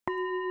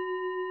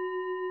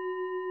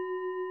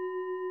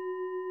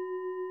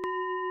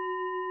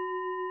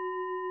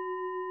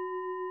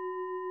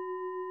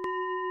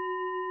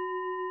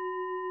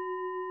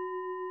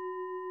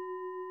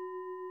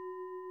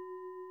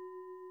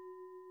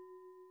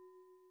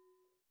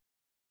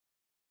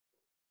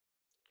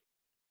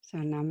So,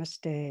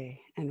 namaste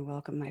and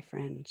welcome, my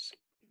friends.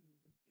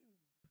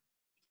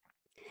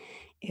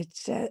 It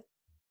said,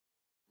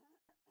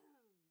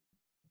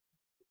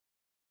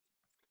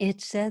 it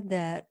said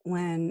that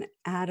when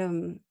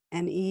Adam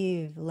and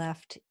Eve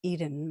left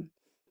Eden,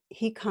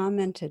 he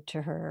commented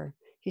to her,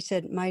 he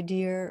said, "My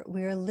dear,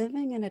 we are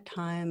living in a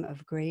time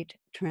of great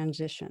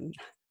transition."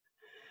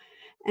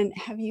 And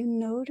have you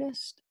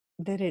noticed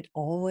that it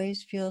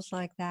always feels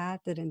like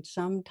that? That in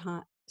some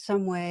time,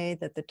 some way,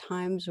 that the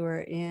times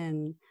we're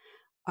in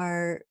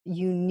are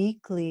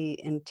uniquely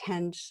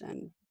intense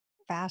and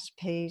fast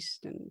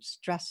paced and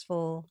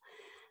stressful.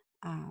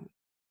 Um,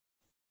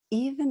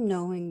 Even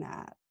knowing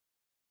that,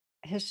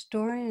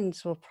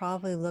 historians will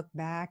probably look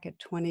back at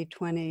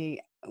 2020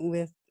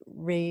 with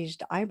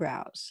raised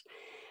eyebrows.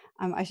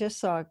 I just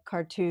saw a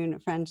cartoon a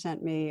friend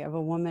sent me of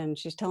a woman.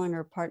 She's telling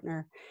her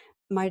partner,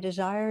 "My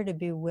desire to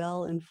be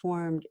well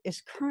informed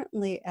is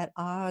currently at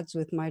odds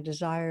with my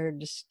desire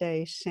to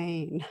stay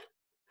sane."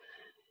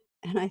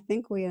 And I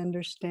think we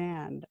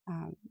understand,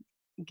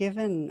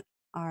 given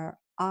our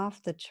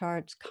off the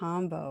charts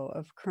combo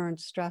of current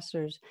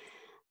stressors,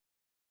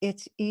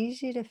 it's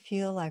easy to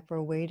feel like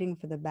we're waiting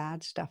for the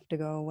bad stuff to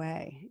go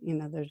away.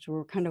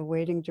 We're kind of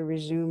waiting to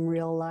resume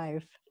real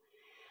life.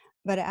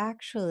 But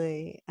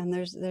actually, and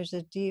there's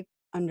a deep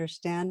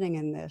understanding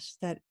in this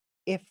that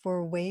if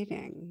we're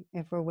waiting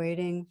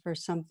for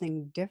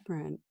something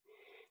different,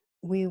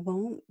 we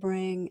won't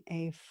bring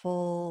a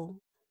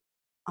full,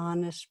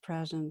 honest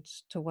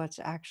presence to what's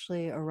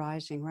actually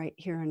arising right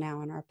here and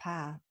now in our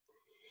path.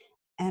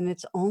 And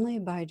it's only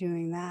by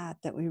doing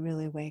that that we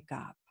really wake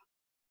up.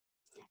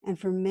 And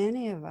for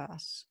many of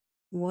us,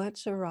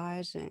 what's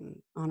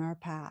arising on our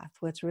path,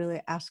 what's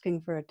really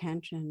asking for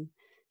attention,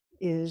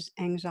 is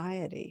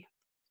anxiety.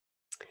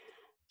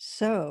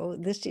 So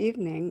this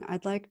evening,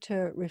 I'd like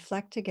to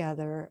reflect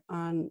together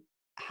on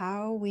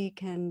how we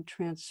can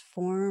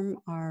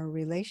transform our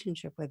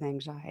relationship with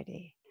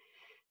anxiety,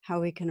 how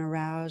we can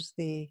arouse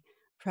the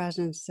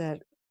presence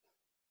that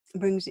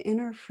brings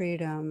inner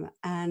freedom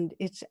and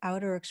its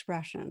outer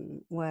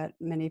expression, what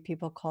many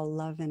people call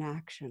love in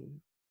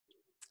action.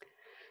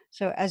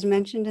 So, as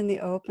mentioned in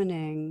the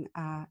opening,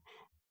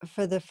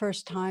 for the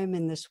first time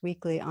in this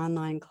weekly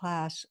online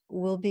class,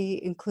 we'll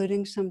be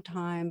including some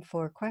time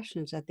for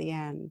questions at the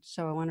end.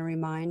 So, I want to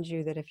remind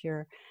you that if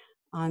you're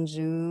on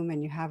Zoom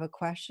and you have a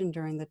question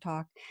during the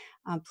talk,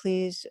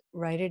 please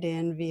write it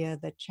in via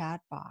the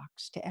chat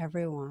box to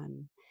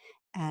everyone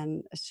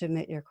and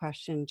submit your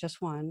question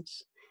just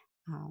once.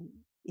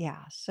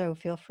 Yeah, so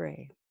feel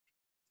free.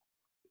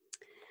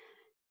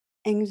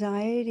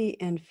 Anxiety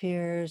and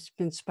fear's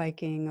been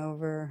spiking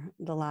over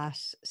the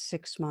last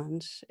 6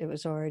 months. It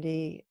was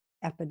already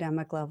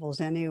epidemic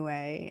levels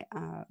anyway,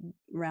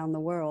 around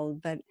the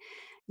world, but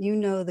you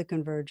know the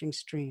converging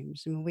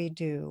streams, and we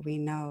do. We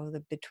know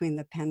that between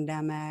the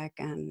pandemic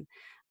and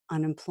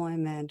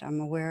unemployment,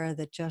 I'm aware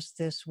that just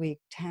this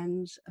week,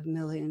 tens of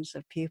millions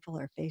of people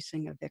are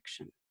facing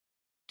eviction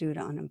due to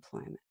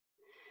unemployment.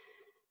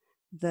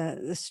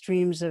 The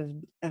streams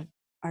of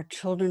our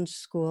children's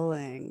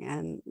schooling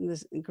and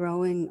this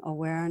growing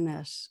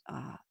awareness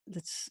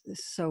that's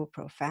so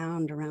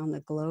profound around the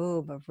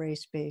globe of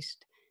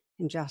race-based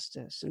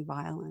injustice and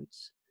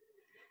violence.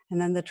 And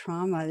then the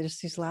trauma,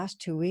 just these last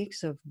 2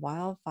 weeks of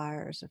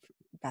wildfires.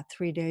 About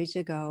 3 days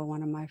ago,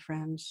 one of my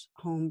friends'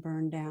 home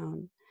burned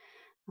down,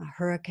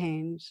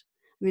 hurricanes.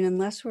 I mean,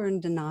 unless we're in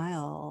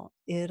denial,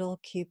 it'll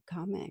keep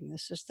coming.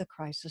 This is the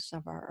crisis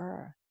of our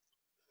earth.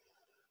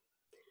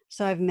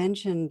 So I've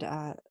mentioned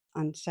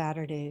on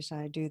Saturdays,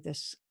 I do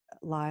this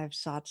live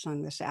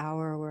satsang, this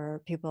hour where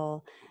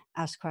people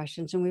ask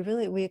questions, and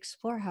we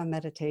explore how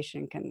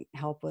meditation can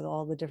help with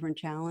all the different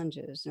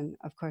challenges. And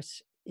of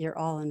course, you're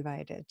all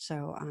invited.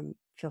 So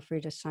feel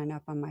free to sign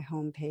up on my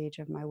homepage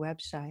of my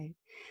website.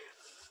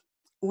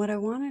 What I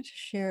wanted to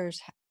share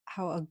is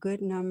how a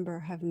good number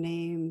have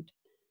named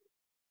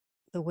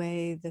the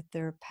way that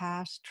their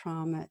past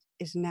trauma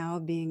is now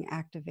being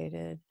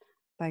activated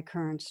by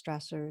current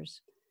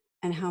stressors,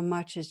 and how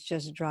much is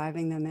just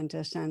driving them into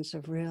a sense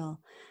of real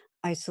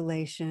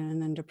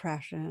isolation and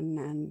depression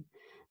and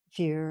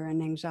fear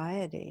and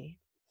anxiety.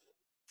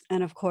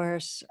 And of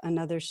course,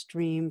 another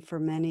stream for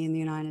many in the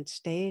United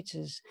States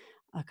is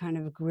a kind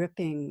of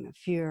gripping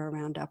fear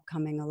around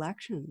upcoming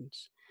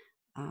elections.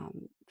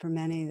 For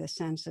many, the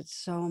sense that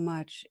so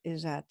much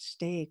is at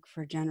stake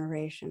for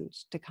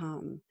generations to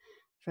come,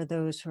 for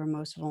those who are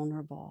most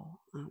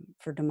vulnerable,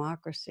 for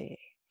democracy,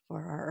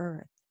 for our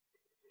earth.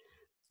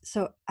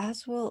 So,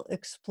 as we'll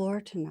explore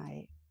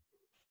tonight,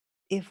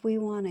 if we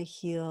want to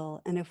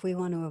heal and if we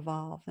want to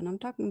evolve, and I'm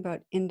talking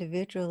about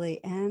individually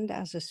and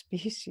as a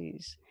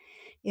species,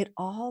 it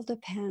all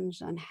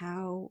depends on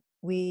how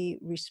we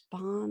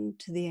respond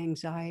to the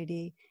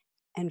anxiety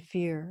and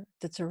fear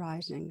that's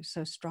arising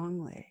so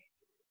strongly.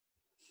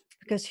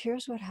 Because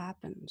here's what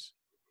happens: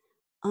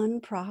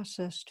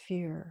 unprocessed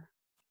fear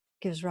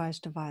gives rise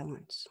to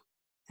violence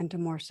and to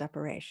more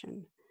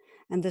separation.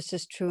 And this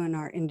is true in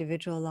our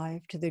individual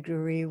life to the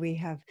degree we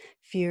have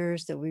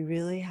fears that we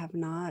really have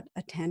not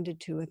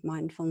attended to with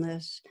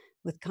mindfulness,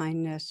 with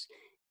kindness,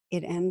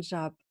 it ends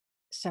up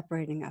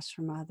separating us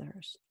from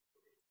others.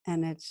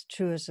 And it's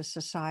true as a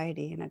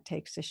society, and it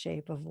takes the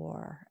shape of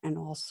war and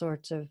all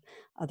sorts of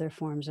other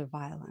forms of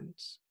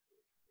violence.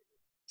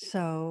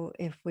 So,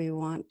 if we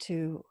want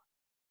to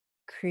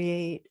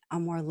create a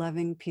more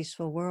loving,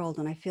 peaceful world,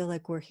 and I feel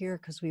like we're here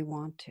because we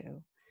want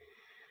to,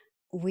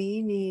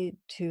 we need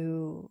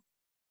to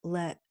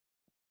let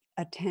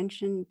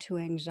attention to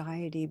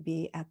anxiety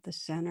be at the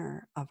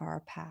center of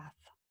our path.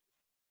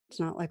 It's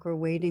not like we're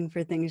waiting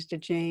for things to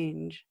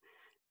change.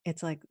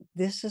 It's like,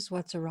 this is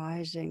what's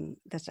arising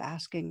that's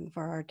asking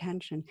for our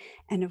attention.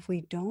 And if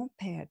we don't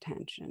pay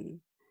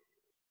attention,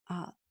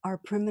 our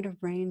primitive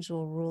brains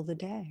will rule the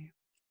day.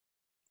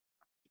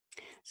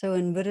 So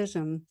in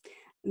Buddhism,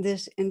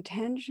 this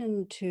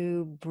intention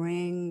to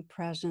bring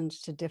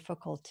presence to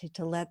difficulty,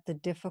 to let the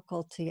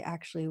difficulty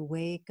actually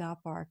wake up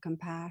our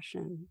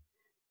compassion,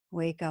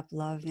 wake up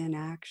love in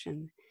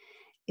action,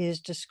 is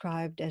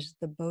described as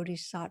the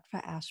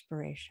bodhisattva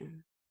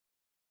aspiration.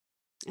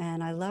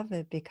 And I love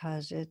it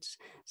because it's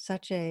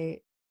such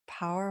a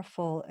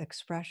powerful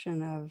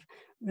expression of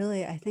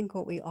really, I think,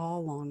 what we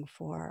all long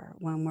for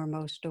when we're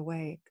most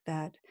awake,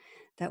 that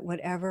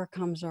whatever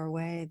comes our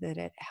way, that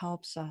it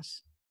helps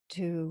us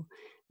to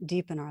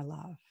deepen our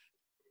love.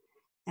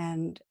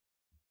 And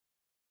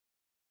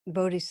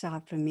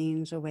bodhisattva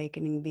means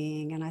awakening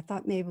being. And I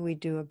thought maybe we'd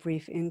do a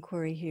brief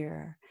inquiry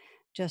here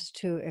just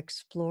to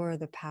explore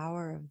the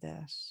power of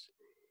this.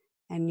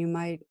 And you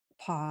might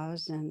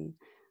pause and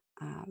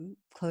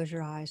close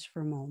your eyes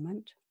for a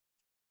moment.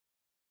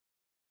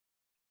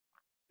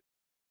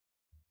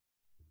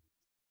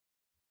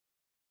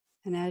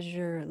 And as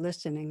you're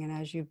listening, and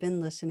as you've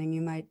been listening,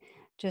 you might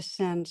just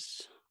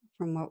sense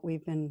from what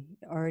we've been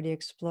already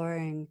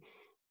exploring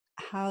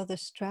how the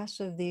stress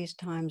of these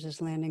times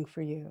is landing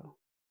for you.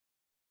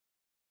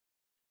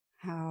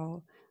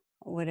 How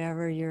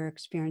whatever you're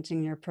experiencing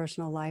in your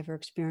personal life or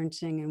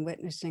experiencing and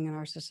witnessing in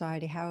our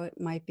society, how it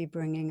might be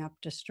bringing up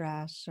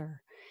distress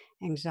or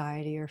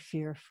anxiety or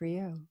fear for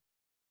you.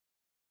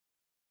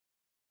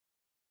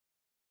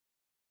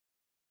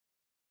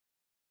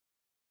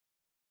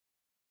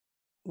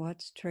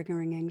 What's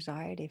triggering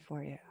anxiety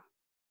for you?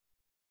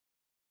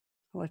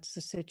 What's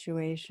the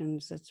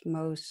situations that's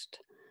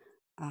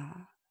uh,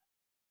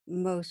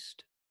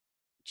 most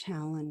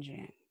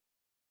challenging,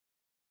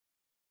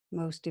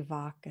 most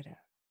evocative?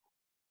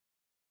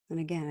 And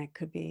again, it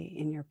could be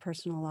in your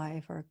personal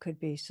life or it could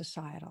be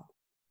societal.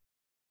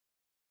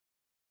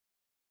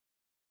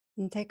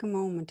 And take a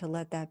moment to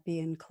let that be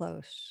in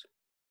close.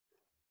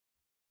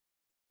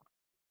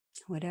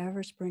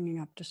 Whatever's bringing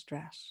up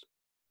distress.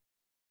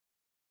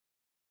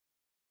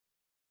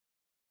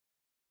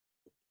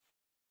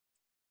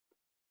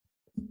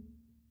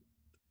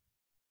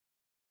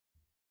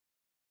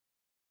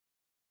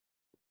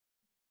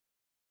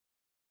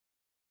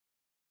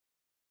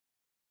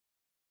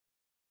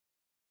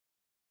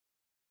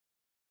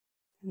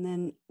 And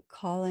then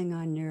calling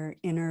on your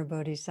inner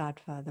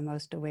bodhisattva, the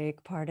most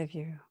awake part of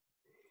you.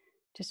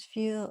 Just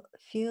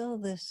feel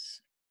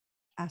this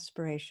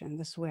aspiration,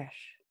 this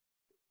wish.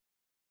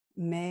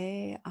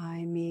 May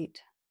I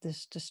meet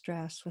this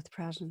distress with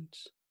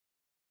presence.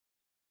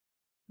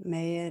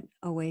 May it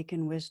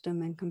awaken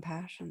wisdom and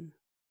compassion.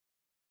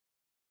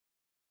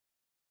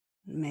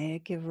 May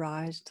it give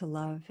rise to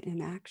love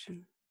in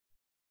action.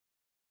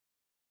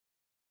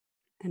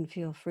 And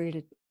feel free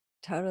to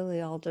totally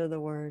alter the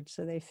words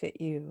so they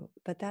fit you.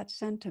 But that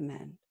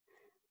sentiment,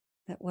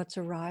 that what's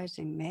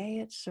arising, may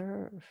it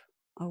serve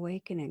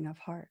awakening of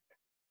heart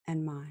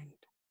and mind.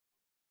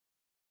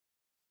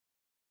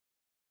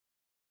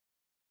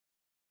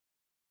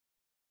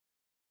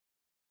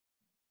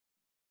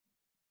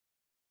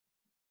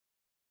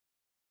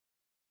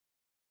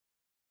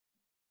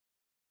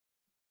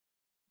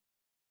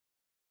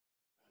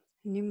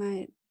 And you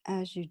might,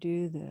 as you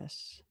do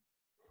this,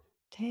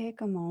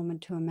 take a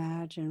moment to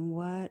imagine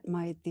what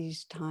might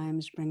these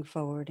times bring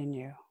forward in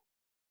you.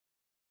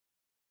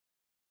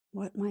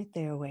 What might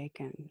they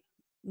awaken?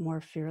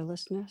 More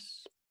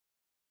fearlessness,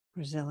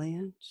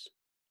 resilience,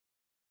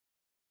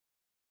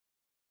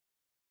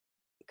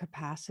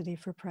 capacity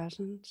for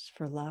presence,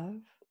 for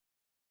love,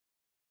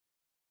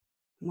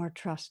 more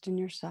trust in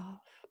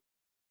yourself,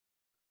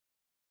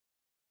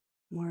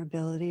 more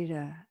ability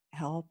to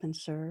help and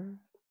serve.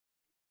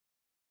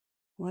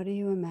 What do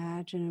you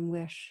imagine and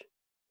wish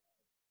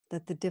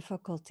that the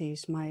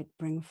difficulties might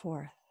bring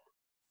forth?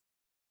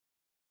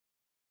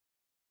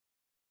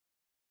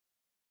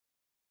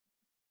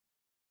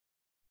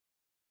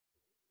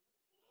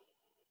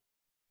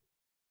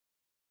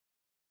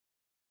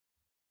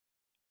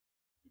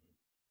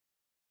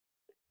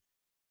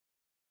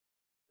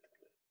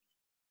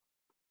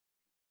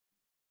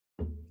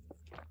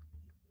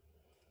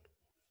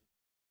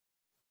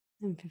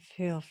 And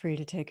feel free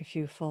to take a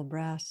few full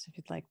breaths if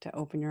you'd like to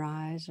open your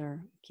eyes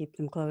or keep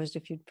them closed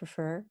if you'd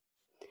prefer.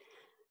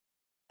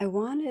 I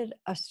wanted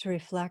us to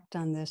reflect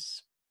on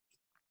this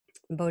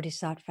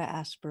bodhisattva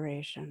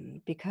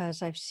aspiration,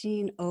 because I've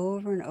seen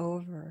over and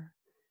over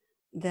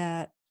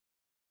that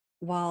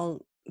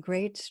while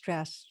great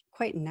stress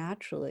quite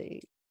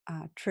naturally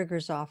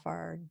triggers off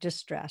our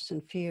distress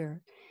and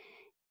fear,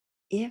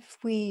 if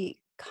we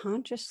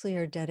consciously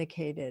are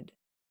dedicated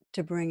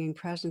to bringing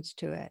presence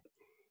to it,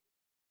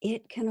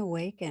 it can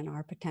awaken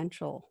our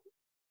potential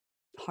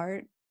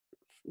heart,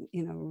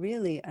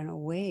 really an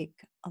awake,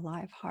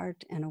 alive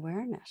heart and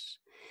awareness.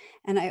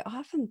 And I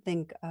often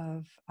think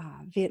of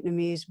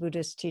Vietnamese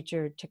Buddhist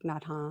teacher Thich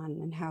Nhat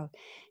Hanh and how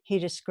he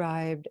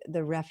described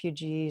the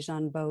refugees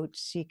on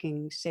boats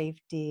seeking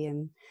safety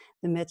in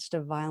the midst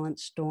of violent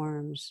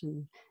storms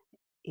and,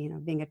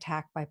 being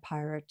attacked by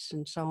pirates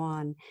and so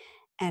on.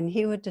 And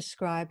he would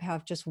describe how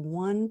if just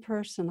one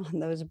person on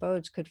those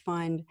boats could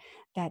find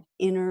that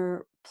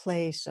inner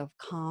place of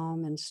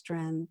calm and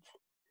strength,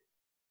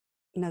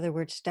 in other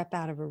words, step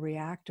out of a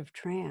reactive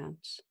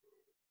trance,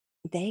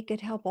 they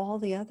could help all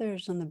the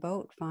others on the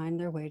boat find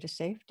their way to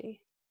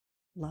safety.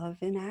 Love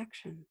in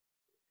action.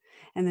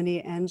 And then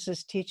he ends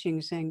his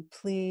teaching saying,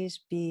 please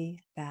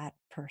be that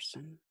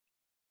person.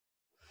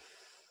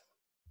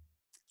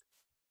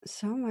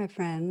 So, my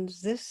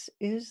friends, this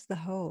is the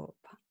hope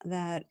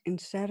that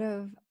instead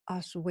of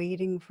us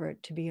waiting for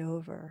it to be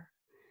over,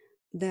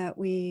 that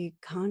we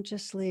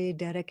consciously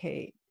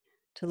dedicate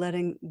to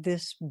letting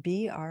this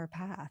be our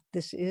path.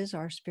 This is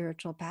our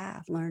spiritual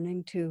path,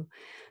 learning to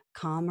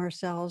calm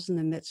ourselves in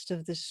the midst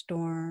of the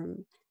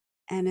storm,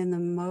 and in the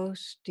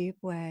most deep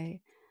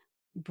way,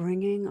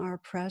 bringing our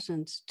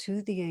presence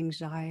to the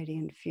anxiety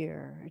and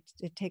fear.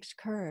 It takes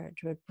courage,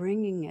 but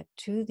bringing it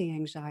to the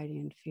anxiety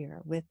and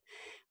fear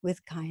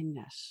with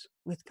kindness,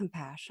 with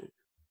compassion.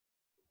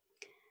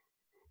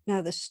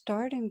 Now, the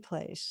starting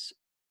place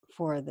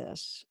for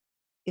this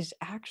is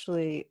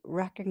actually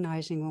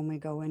recognizing when we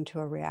go into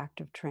a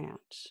reactive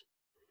trance.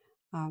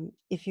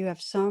 If you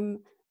have some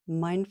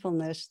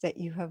mindfulness that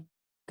you have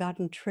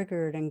gotten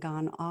triggered and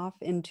gone off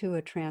into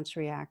a trance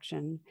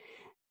reaction,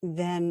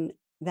 then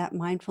that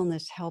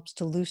mindfulness helps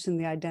to loosen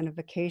the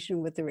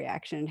identification with the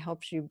reaction and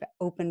helps you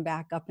open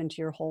back up into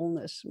your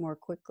wholeness more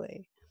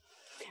quickly.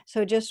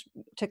 So, just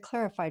to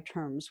clarify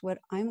terms, what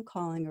I'm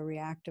calling a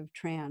reactive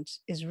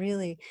trance is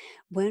really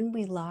when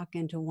we lock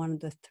into one of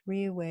the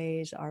three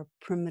ways our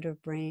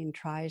primitive brain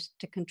tries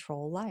to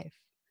control life: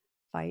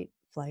 fight,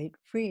 flight,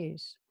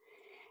 freeze.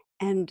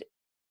 And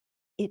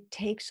it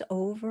takes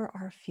over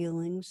our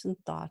feelings and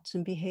thoughts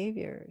and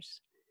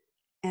behaviors.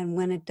 And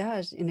when it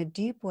does, in a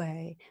deep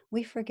way,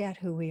 we forget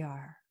who we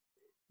are.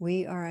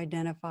 We are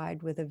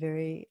identified with a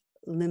very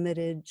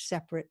limited,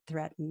 separate,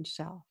 threatened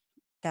self.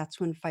 That's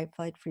when fight,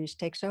 flight, freeze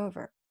takes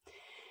over.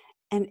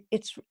 And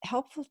it's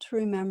helpful to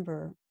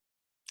remember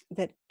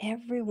that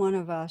every one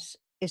of us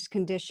is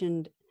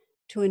conditioned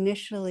to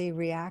initially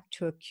react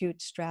to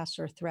acute stress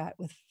or threat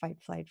with fight,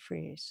 flight,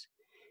 freeze.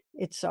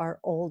 It's our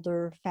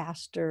older,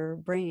 faster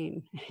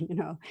brain,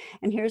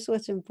 And here's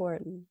what's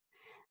important.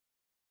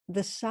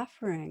 The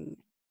suffering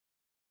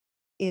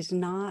is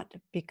not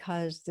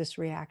because this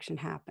reaction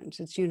happens.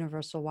 It's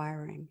universal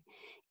wiring.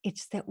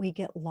 It's that we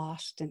get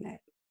lost in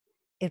it.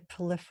 It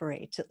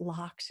proliferates, it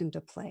locks into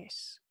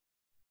place.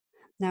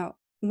 Now,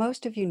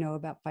 most of you know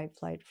about fight,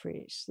 flight,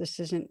 freeze. This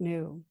isn't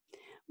new.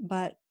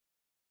 But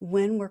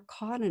when we're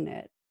caught in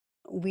it,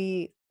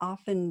 we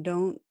often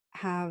don't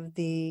have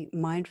the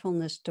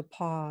mindfulness to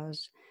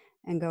pause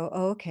and go,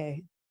 oh,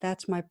 okay,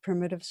 that's my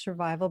primitive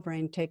survival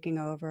brain taking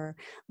over.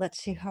 Let's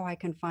see how I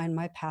can find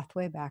my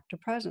pathway back to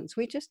presence.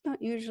 We just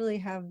don't usually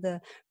have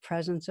the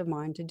presence of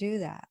mind to do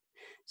that.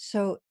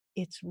 So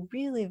it's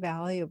really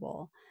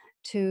valuable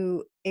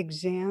to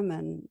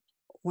examine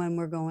when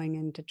we're going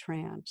into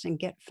trance and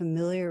get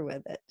familiar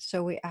with it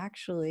so we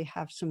actually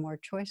have some more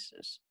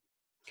choices.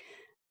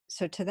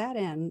 So to that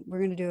end, we're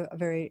going to do a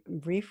very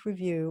brief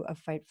review of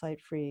fight, flight,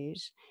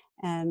 freeze.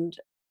 And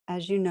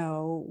as you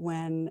know,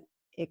 when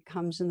it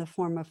comes in the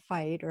form of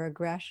fight or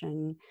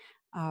aggression,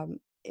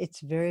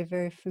 it's very,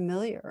 very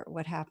familiar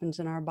what happens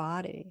in our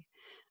body.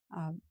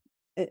 Um,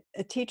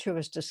 a teacher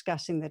was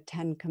discussing the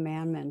 10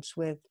 commandments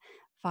with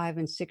 5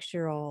 and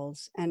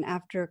 6-year-olds. And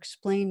after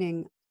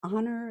explaining,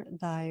 honor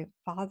thy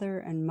father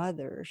and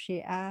mother, she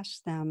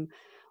asked them,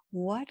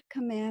 what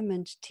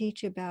commandments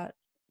teach about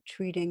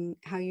treating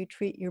how you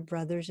treat your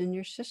brothers and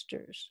your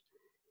sisters?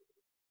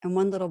 And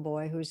one little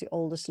boy, who's the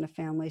oldest in a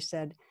family,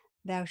 said,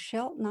 thou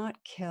shalt not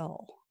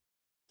kill.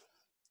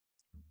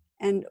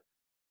 And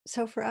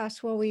so for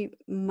us, while we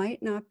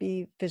might not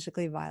be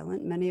physically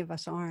violent, many of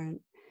us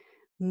aren't,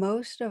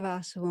 most of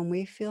us, when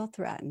we feel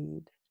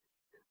threatened,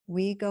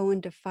 we go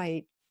into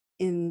fight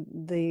and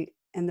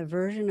the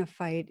version of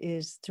fight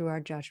is through our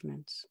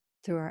judgments,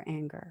 through our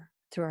anger,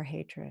 through our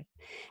hatred.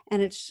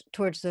 And it's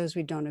towards those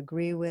we don't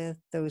agree with,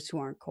 those who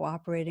aren't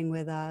cooperating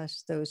with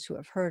us, those who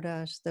have hurt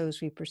us,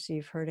 those we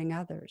perceive hurting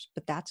others.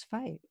 But that's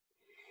fight.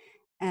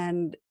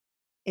 And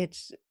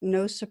it's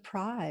no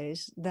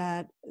surprise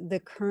that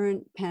the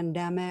current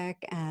pandemic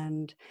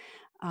and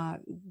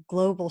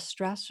global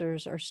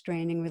stressors are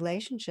straining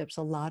relationships.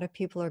 A lot of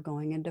people are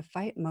going into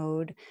fight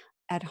mode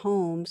at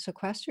home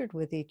sequestered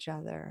with each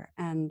other.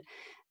 And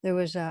there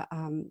was a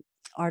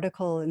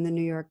article in the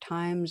New York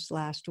Times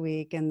last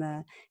week, and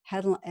the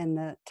headline and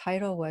the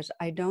title was,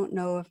 "I don't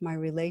know if my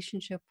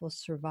relationship will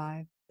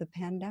survive the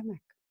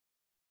pandemic."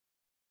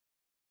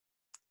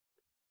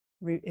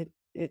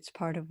 It's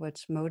part of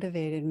what's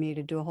motivated me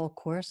to do a whole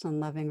course on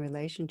loving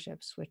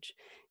relationships, which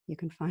you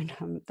can find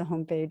on the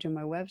homepage of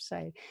my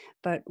website.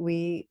 But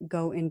we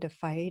go into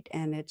fight,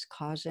 and it's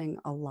causing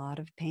a lot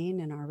of pain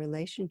in our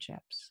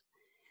relationships.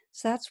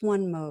 So that's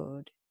one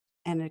mode.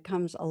 And it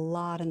comes a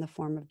lot in the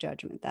form of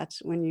judgment.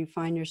 That's when you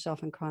find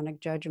yourself in chronic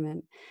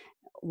judgment,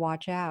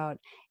 watch out.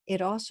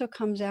 It also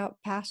comes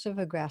out passive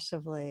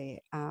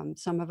aggressively.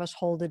 Some of us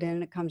hold it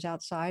in, it comes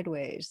out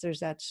sideways. There's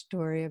that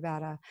story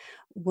about a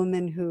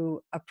woman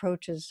who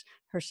approaches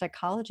her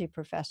psychology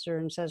professor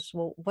and says,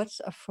 "Well, what's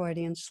a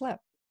Freudian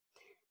slip?"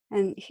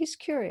 And he's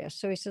curious.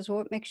 So he says, "Well,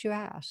 what makes you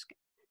ask?"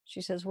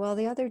 She says, "Well,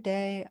 the other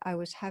day I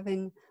was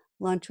having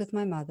lunch with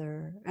my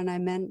mother and I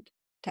meant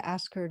to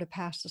ask her to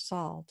pass the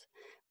salt.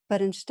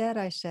 But instead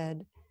I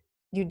said,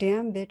 'You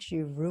damn bitch,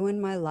 you've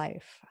ruined my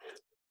life.'"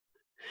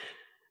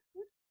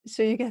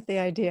 So you get the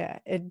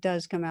idea. It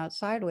does come out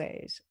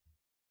sideways.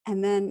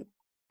 And then,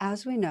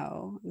 as we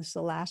know, this is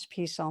the last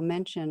piece I'll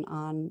mention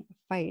on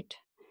fight,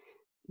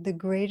 the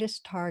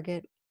greatest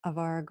target of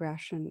our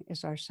aggression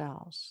is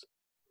ourselves.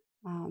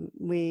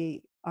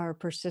 We are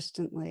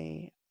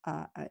persistently,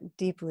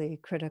 deeply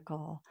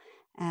critical,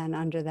 and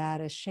under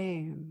that is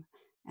shame,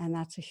 and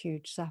that's a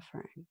huge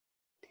suffering.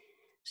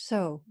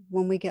 So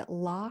when we get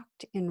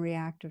locked in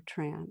reactive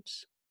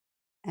trance,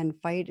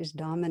 and fight is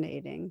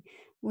dominating,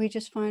 we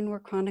just find we're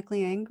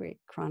chronically angry,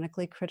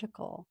 chronically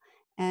critical.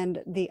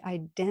 And the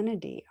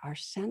identity, our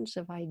sense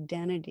of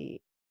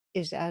identity,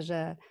 is as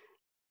a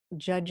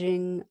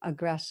judging,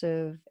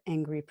 aggressive,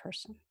 angry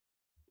person.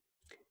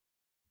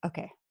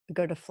 Okay, we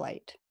go to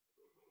flight.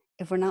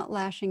 If we're not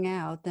lashing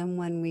out, then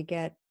when we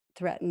get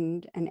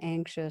threatened and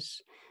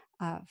anxious,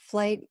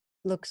 flight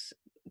looks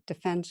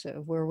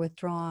defensive. We're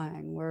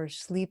withdrawing, we're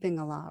sleeping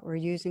a lot, we're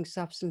using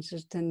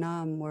substances to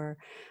numb, we're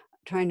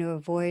trying to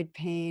avoid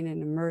pain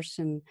and immerse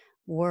in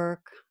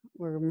work.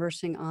 We're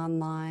immersing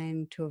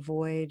online to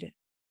avoid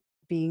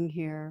being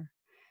here.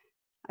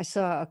 I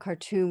saw a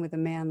cartoon with a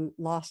man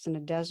lost in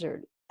a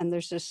desert, and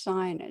there's this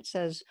sign. It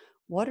says,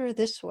 "Water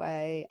this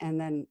way," and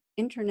then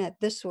 "Internet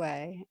this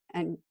way."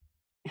 And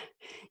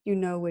you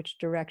know which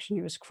direction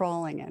he was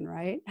crawling in,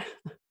 right?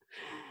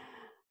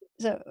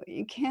 So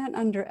you can't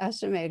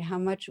underestimate how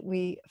much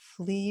we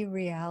flee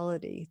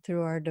reality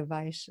through our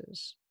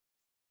devices.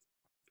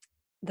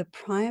 The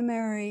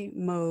primary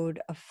mode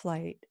of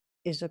flight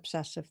is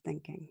obsessive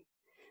thinking.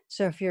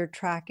 So if you're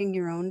tracking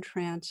your own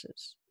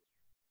trances,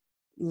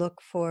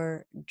 look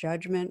for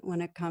judgment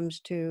when it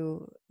comes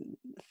to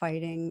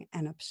fighting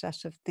and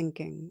obsessive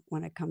thinking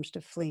when it comes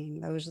to fleeing.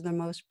 Those are the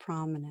most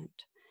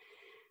prominent.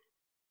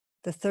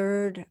 The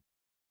third,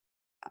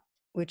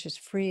 which is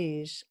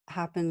freeze,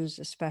 happens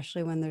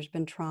especially when there's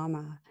been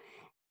trauma.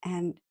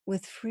 And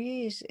with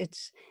freeze,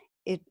 it's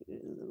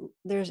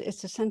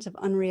a sense of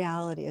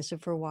unreality, as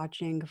if we're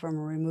watching from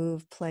a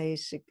removed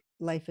place.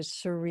 Life is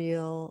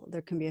surreal.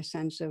 There can be a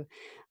sense of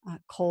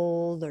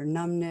cold or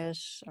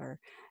numbness, or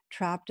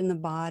trapped in the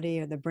body,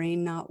 or the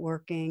brain not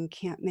working,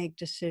 can't make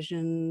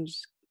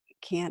decisions,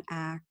 can't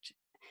act,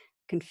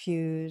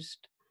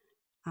 confused,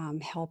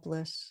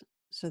 helpless.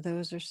 So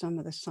those are some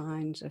of the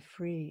signs of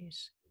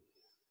freeze.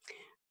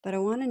 But I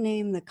want to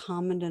name the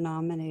common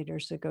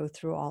denominators that go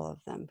through all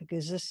of them,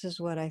 because this is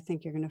what I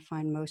think you're going to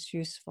find most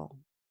useful.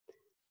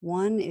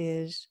 One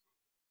is,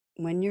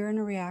 when you're in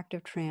a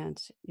reactive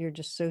trance, you're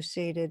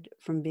dissociated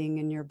from being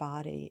in your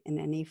body in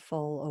any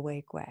full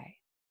awake way.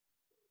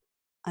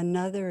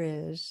 Another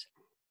is,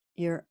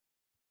 you're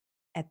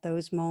at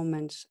those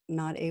moments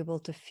not able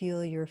to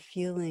feel your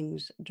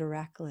feelings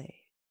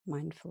directly,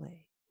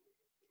 mindfully.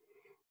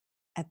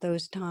 At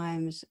those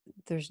times,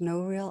 there's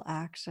no real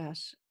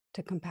access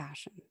to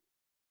compassion.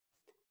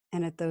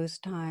 And at those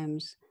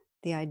times,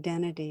 the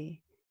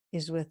identity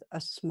is with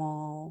a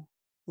small,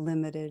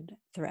 limited,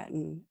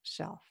 threatened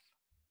self.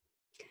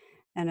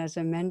 And as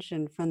I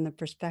mentioned, from the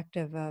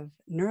perspective of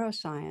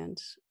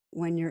neuroscience,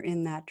 when you're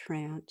in that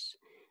trance,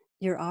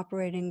 you're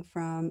operating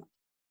from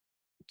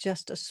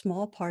just a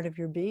small part of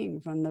your being,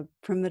 from the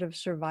primitive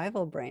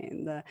survival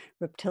brain, the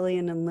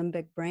reptilian and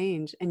limbic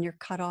brains, and you're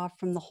cut off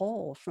from the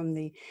whole, from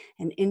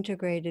an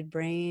integrated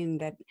brain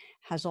that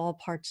has all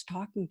parts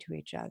talking to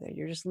each other.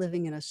 You're just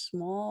living in a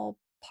small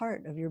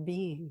part of your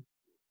being.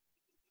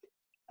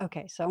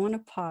 Okay, so I want to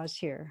pause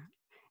here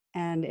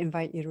and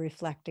invite you to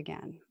reflect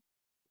again.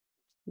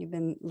 You've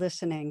been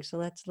listening, so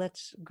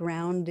let's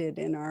ground it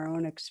in our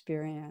own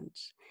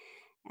experience.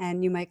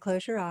 And you might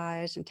close your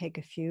eyes and take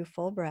a few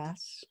full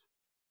breaths.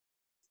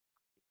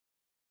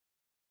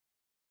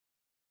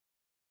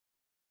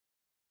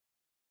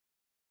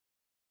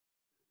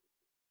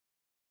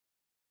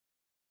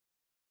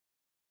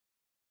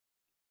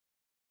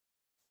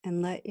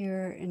 And let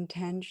your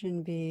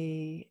intention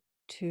be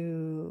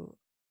to,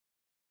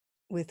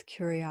 with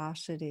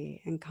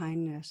curiosity and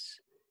kindness,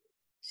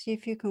 See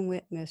if you can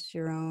witness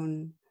your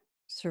own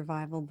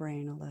survival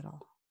brain a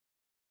little.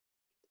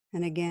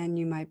 And again,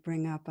 you might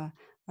bring up a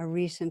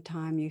recent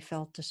time you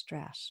felt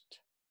distressed,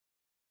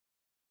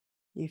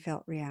 you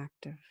felt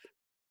reactive.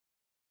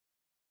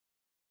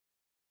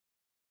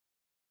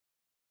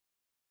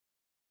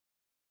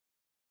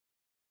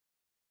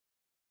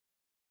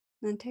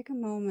 Then take a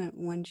moment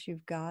once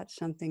you've got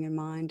something in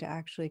mind to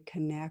actually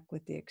connect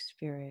with the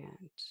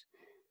experience.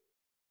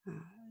 Uh,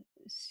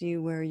 See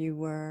where you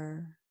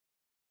were,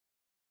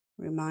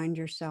 remind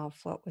yourself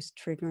what was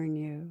triggering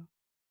you,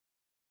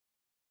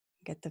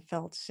 get the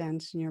felt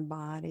sense in your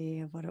body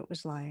of what it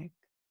was like,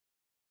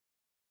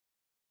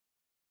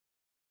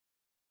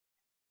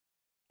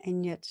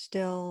 and yet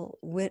still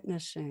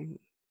witnessing.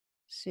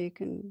 So you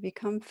can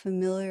become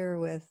familiar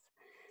with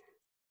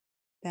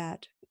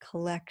that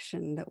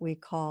collection that we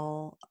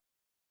call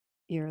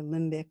your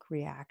limbic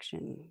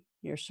reaction,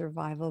 your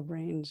survival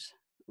brain's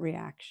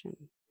reaction.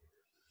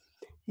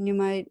 And you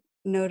might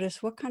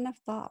notice what kind of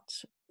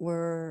thoughts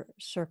were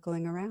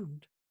circling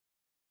around.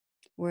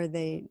 Were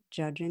they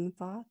judging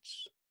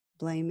thoughts,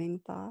 blaming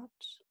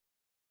thoughts,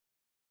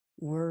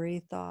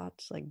 worry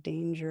thoughts like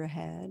danger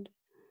ahead?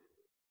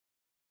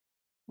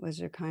 Was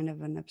there kind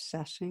of an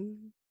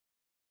obsessing?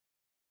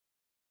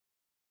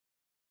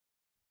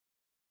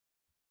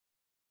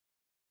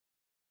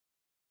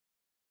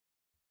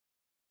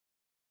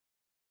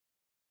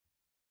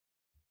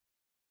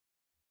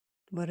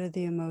 What are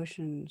the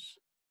emotions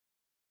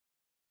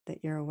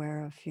that you're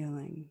aware of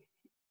feeling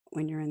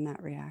when you're in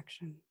that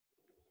reaction?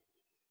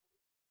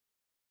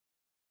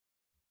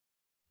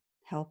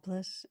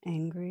 Helpless,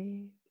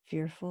 angry,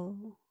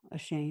 fearful,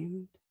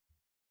 ashamed?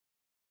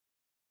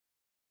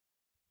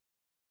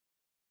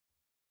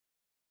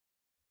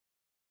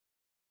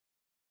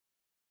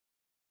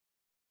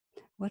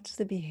 What's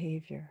the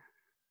behavior?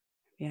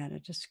 If you had to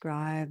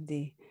describe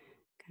the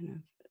kind of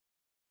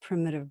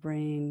primitive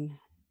brain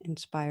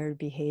inspired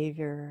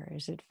behavior,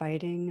 is it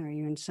fighting? Are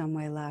you in some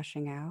way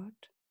lashing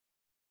out?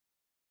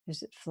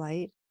 Is it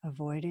flight,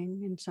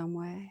 avoiding in some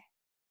way?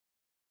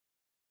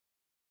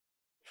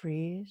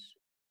 Freeze?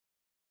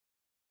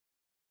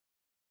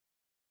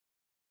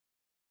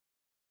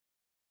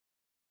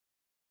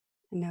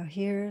 And now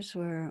here's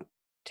where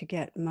to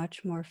get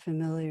much more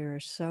familiar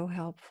is so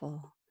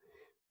helpful.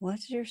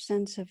 What's your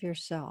sense of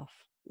yourself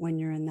when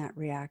you're in that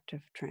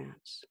reactive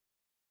trance?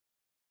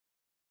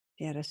 If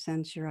you had to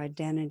sense your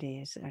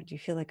identity, do you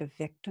feel like a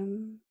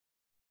victim,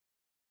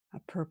 a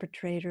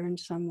perpetrator in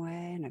some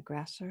way, an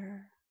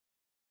aggressor?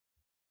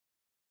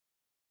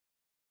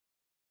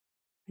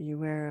 Are you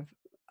aware of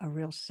a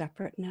real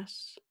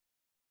separateness,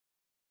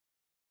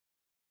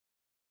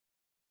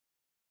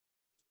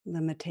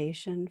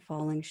 limitation,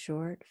 falling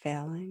short,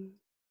 failing?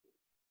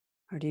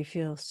 Or do you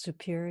feel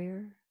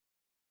superior?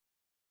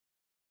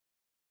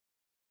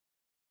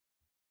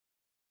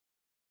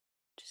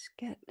 Just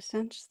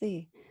sense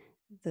the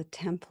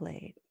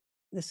template.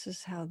 This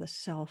is how the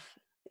self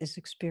is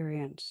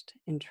experienced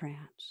in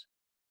trance.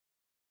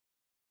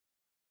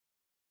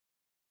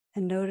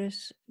 And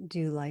notice, do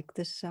you like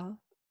this self?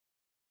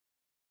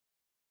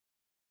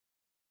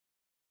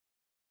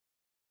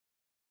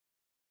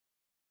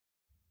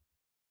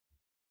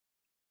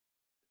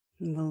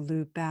 And we'll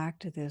loop back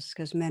to this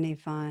because many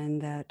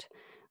find that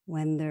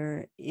when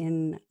they're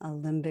in a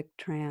limbic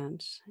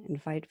trance, in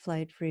fight,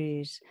 flight,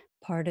 freeze,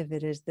 part of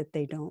it is that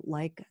they don't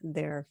like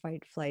their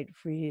fight, flight,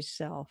 freeze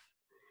self,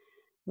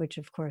 which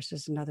of course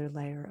is another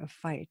layer of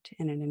fight,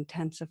 and it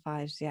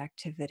intensifies the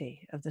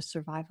activity of the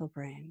survival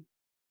brain.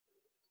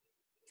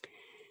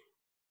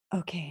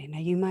 Okay, now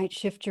you might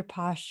shift your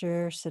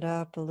posture, sit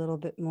up a little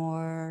bit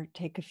more,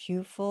 take a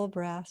few full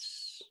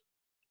breaths,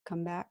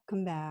 come back,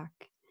 come back.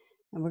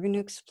 And we're going to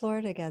explore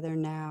together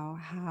now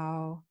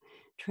how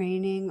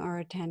training our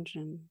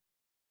attention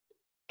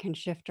can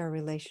shift our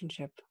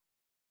relationship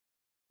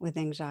with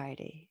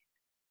anxiety,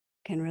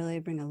 can really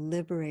bring a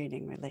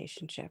liberating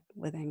relationship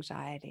with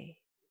anxiety,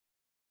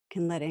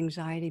 can let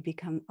anxiety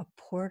become a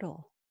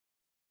portal,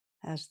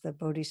 as the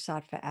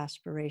Bodhisattva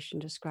aspiration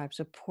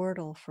describes, a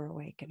portal for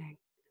awakening.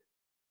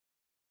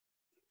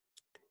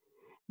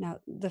 Now,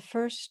 the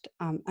first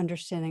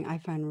understanding I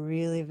find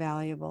really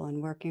valuable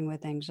in working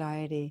with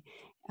anxiety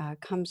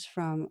comes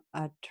from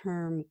a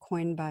term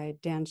coined by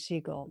Dan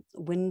Siegel,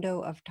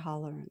 window of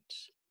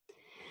tolerance.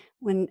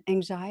 When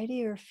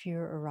anxiety or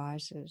fear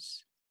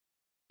arises,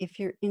 if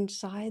you're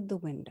inside the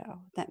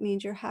window, that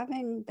means you're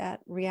having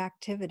that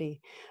reactivity,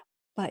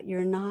 but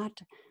you're not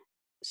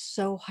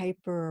so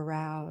hyper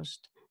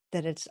aroused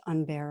that it's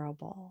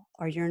unbearable,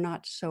 or you're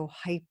not so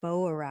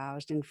hypo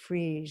aroused and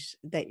freeze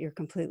that you're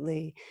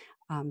completely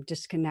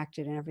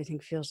disconnected and everything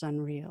feels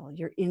unreal.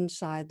 You're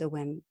inside the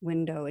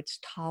window, it's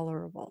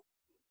tolerable.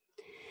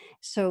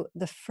 So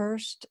the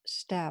first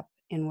step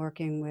in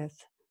working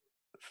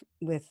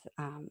with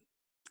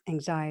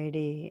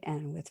anxiety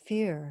and with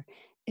fear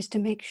is to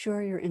make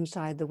sure you're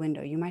inside the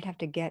window. You might have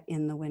to get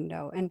in the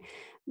window. And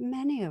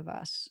many of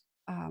us,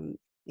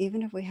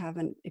 even if we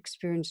haven't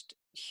experienced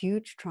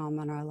huge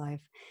trauma in our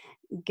life,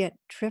 get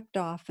tripped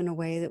off in a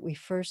way that we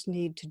first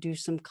need to do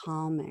some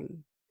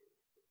calming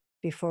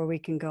before we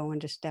can go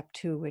into step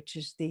two, which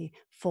is the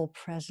full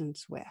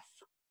presence with.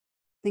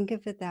 Think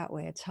of it that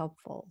way. It's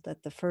helpful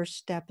that the first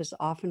step is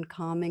often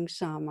calming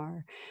some.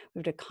 We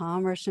have to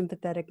calm our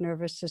sympathetic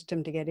nervous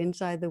system to get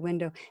inside the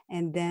window,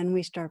 and then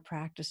we start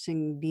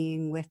practicing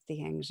being with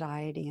the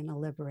anxiety in a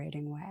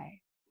liberating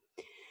way.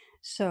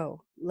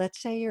 So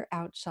let's say you're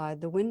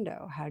outside the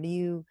window. How do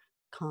you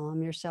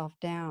calm yourself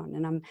down?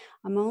 And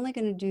I'm only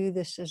going to do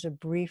this as a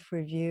brief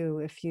review.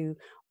 If you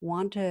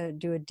want to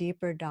do a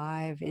deeper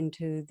dive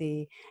into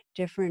the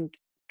different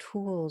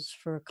tools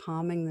for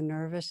calming the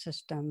nervous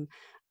system,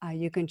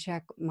 you can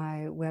check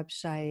my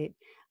website.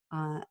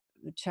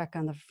 Check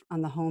on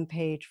the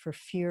homepage for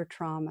fear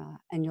trauma,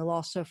 and you'll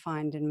also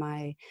find in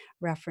my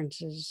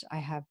references I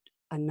have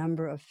a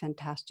number of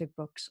fantastic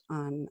books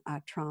on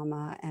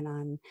trauma and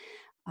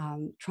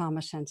on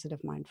trauma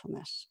sensitive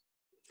mindfulness.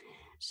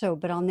 So,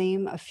 but I'll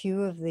name a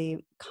few of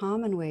the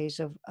common ways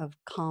of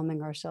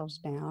calming ourselves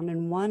down.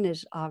 And one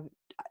is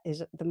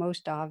the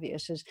most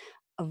obvious is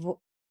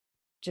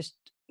just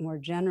more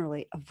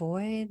generally,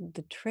 avoid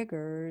the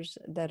triggers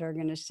that are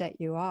going to set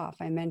you off.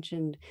 I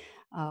mentioned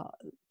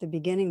the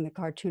beginning, the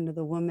cartoon of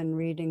the woman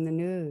reading the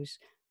news.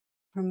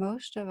 For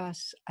most of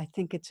us, I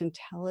think it's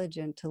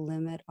intelligent to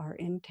limit our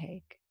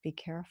intake. Be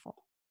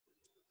careful.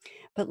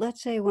 But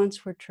let's say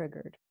once we're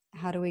triggered,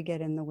 how do we get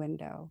in the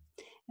window?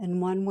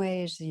 And one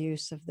way is the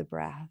use of the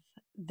breath.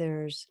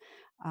 There's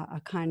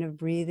a kind of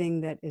breathing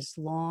that is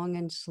long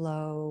and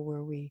slow,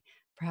 where we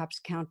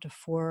perhaps count to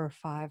 4 or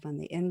 5 on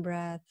the in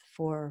breath,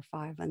 4 or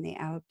 5 on the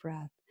out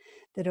breath,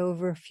 that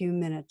over a few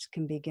minutes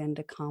can begin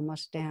to calm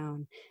us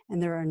down.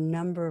 And there are a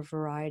number of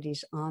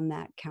varieties on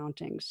that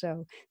counting.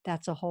 So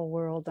that's a whole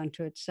world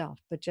unto itself.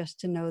 But just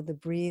to know the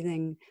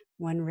breathing,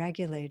 when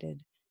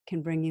regulated,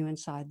 can bring you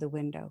inside the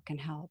window, can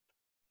help.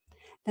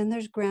 Then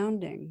there's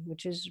grounding,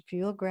 which is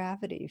feel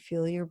gravity,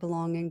 feel your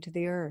belonging to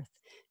the earth,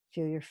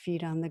 feel your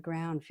feet on the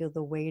ground, feel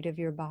the weight of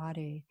your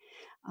body.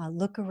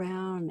 Look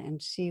around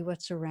and see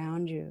what's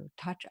around you,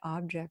 touch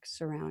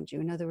objects around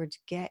you. In other words,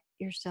 get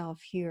yourself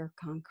here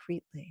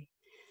concretely.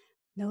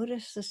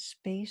 Notice the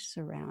space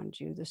around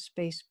you, the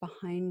space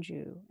behind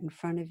you, in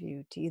front of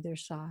you, to either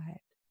side.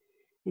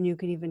 And you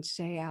can even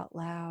say out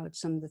loud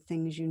some of the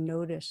things you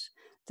notice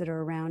that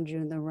are around you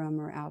in the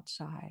room or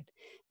outside.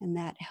 And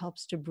that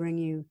helps to bring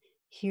you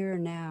here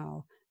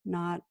now,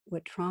 not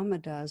what trauma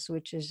does,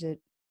 which is it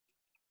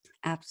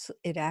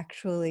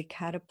actually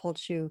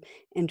catapults you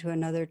into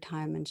another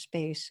time and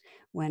space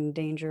when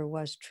danger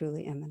was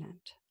truly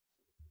imminent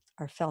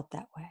or felt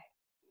that way.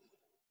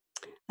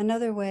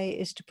 Another way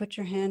is to put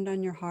your hand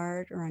on your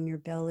heart or on your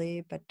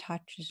belly, but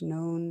touch is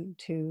known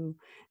to,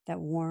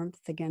 that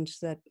warmth against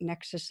that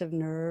nexus of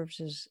nerves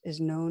is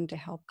known to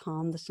help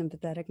calm the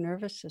sympathetic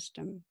nervous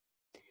system.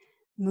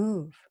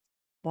 Move,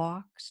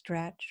 walk,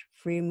 stretch,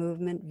 free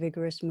movement,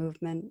 vigorous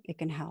movement, it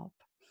can help.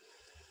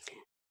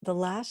 The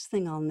last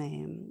thing I'll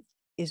name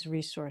is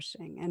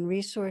resourcing. And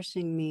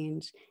resourcing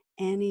means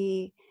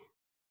any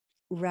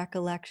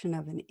recollection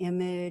of an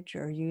image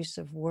or use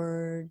of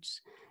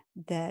words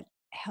that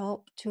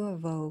help to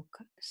evoke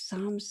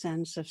some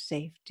sense of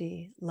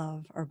safety,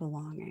 love, or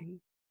belonging.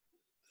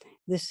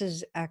 This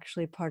is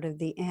actually part of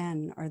the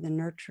N, or the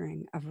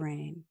nurturing of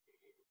rain,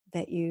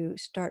 that you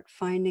start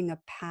finding a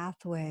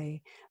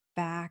pathway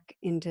back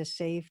into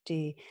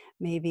safety,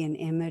 maybe an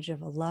image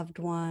of a loved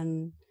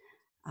one.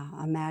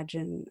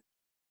 Imagine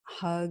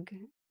hug,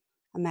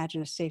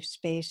 imagine a safe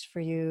space for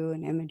you,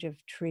 an image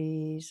of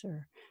trees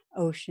or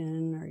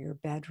ocean or your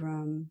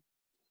bedroom.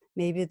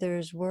 Maybe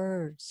there's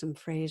words, some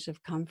phrase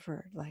of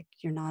comfort, like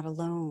you're not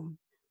alone,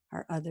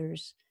 or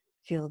others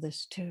feel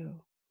this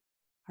too,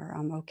 or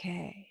I'm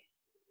okay.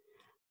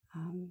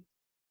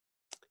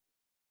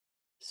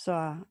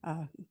 Saw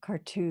a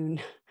cartoon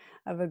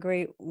of a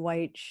great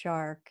white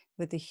shark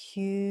with a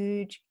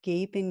huge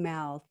gaping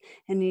mouth,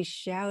 and he's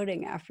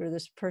shouting after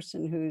this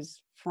person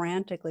who's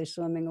frantically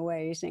swimming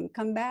away. He's saying,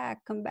 come back,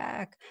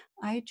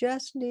 I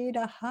just need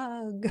a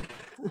hug.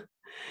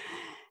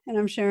 And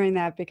I'm sharing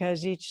that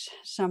because each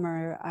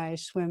summer I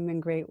swim in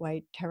great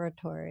white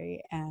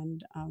territory,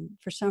 and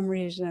for some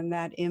reason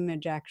that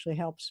image actually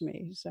helps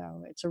me.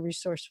 So it's a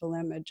resourceful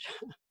image.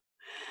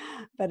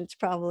 But it's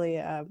probably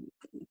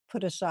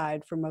put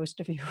aside for most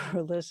of you who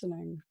are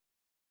listening.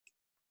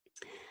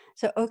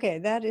 So, okay,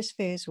 that is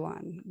phase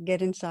 1,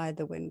 get inside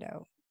the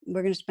window.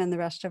 We're going to spend the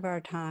rest of our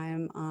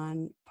time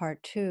on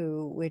part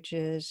 2, which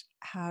is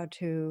how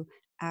to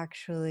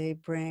actually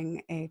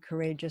bring a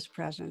courageous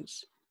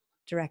presence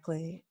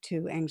directly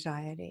to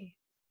anxiety.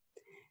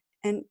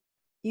 And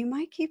you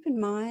might keep in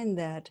mind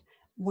that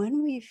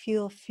when we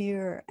feel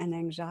fear and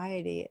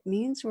anxiety, it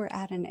means we're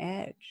at an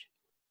edge.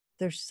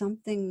 There's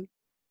something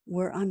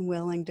we're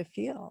unwilling to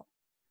feel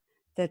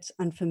that's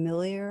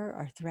unfamiliar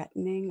or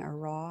threatening or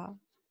raw.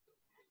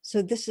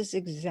 So this is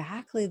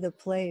exactly the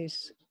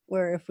place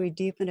where if we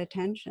deepen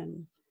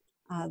attention,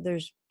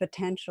 there's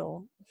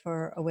potential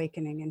for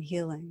awakening and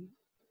healing.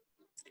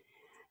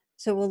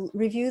 So we'll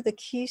review the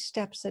key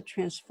steps that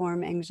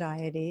transform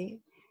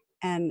anxiety.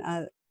 And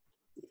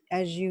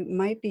as you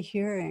might be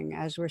hearing,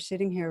 as we're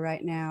sitting here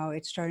right now,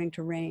 it's starting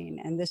to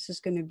rain. And this is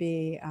going to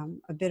be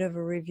a bit of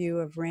a review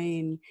of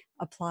rain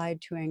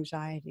applied to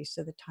anxiety.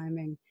 So the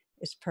timing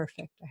is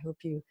perfect. I hope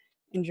you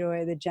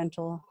enjoy the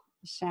gentle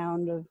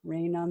sound of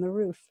rain on the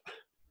roof.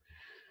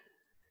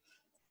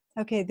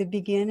 Okay, the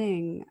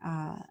beginning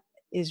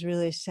is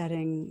really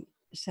setting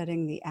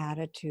the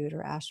attitude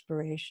or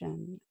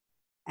aspiration.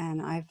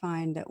 And I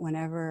find that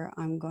whenever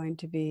I'm going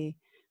to be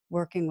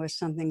working with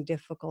something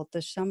difficult,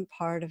 there's some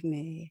part of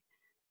me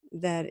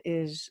that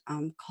is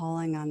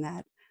calling on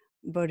that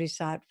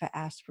bodhisattva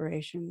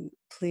aspiration.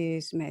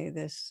 Please may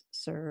this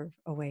serve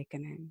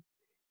awakening.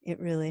 It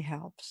really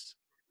helps.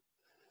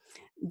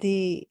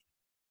 The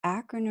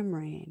acronym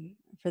RAIN,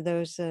 for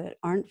those that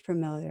aren't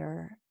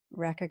familiar,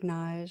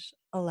 recognize,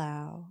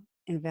 allow,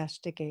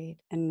 investigate,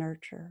 and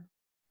nurture.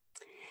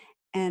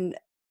 And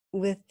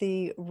with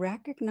the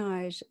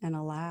recognize and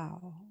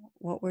allow,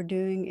 what we're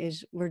doing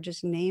is we're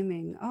just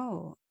naming,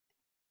 oh,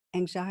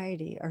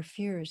 anxiety or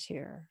fear is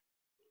here.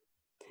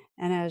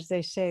 And as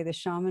they say, the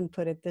shaman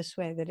put it this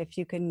way, that if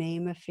you can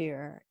name a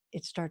fear,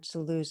 it starts to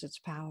lose its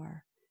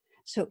power.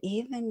 So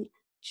even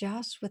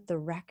just with the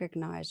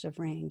recognize of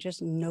rain,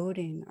 just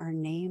noting or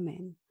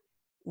naming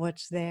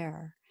what's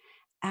there,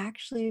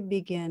 actually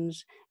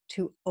begins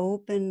to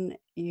open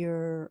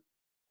your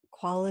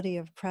quality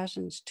of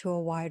presence to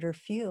a wider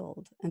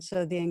field. And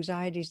so the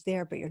anxiety's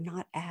there, but you're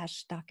not as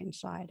stuck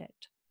inside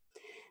it.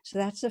 So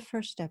that's the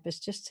first step, is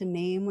just to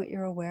name what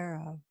you're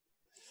aware of.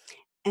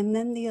 And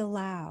then the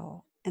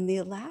allow. And the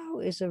allow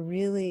is a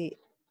really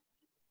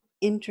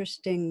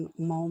interesting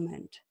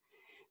moment,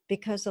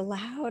 because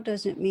allow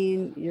doesn't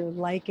mean you're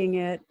liking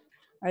it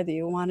or that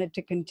you want it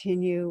to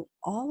continue.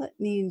 All it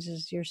means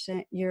is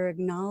you're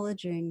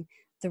acknowledging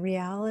the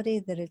reality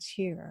that it's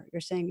here.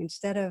 You're saying,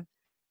 instead of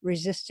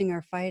resisting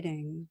or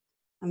fighting,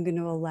 I'm going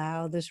to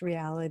allow this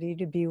reality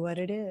to be what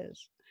it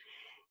is.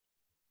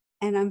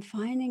 And I'm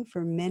finding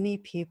for many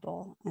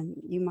people, and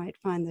you might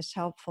find this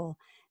helpful,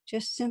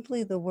 just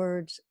simply the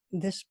words,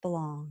 this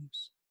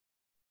belongs.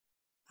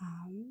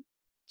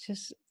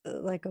 Just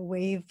like a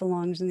wave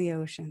belongs in the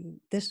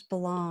ocean, this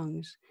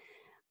belongs,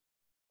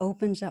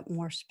 opens up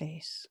more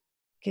space,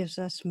 gives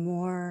us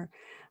more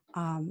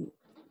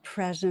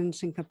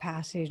presence and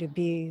capacity to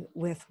be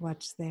with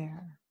what's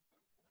there.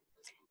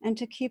 And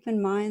to keep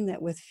in mind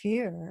that with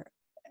fear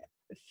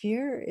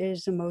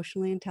is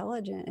emotionally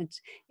intelligent.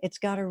 It's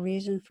got a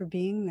reason for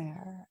being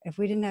there. If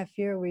we didn't have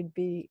fear, we'd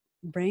be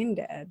brain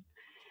dead.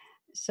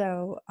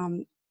 So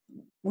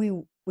we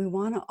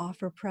want to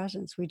offer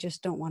presence. We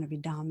just don't want to be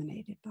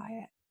dominated by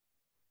it.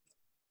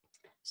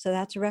 So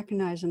that's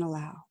recognize and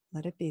allow.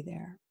 Let it be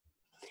there.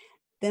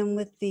 Then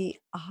with the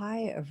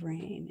eye of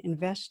rain,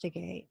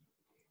 investigate.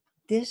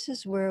 This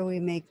is where we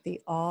make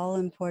the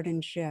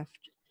all-important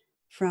shift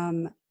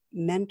from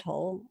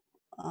mental,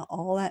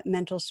 all that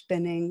mental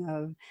spinning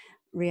of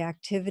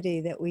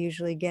reactivity that we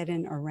usually get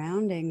in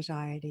around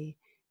anxiety,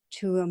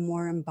 to a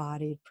more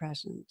embodied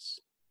presence.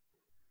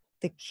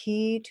 The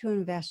key to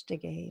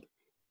investigate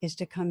is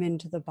to come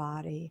into the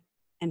body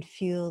and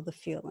feel the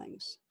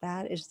feelings.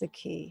 That is the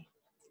key.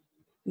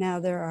 Now,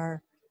 there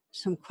are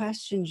some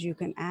questions you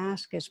can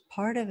ask as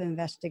part of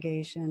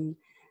investigation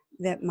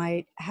that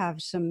might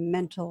have some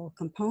mental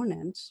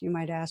components. You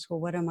might ask,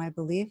 well, what am I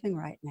believing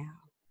right now?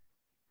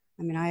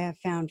 I mean, I have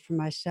found for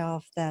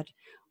myself that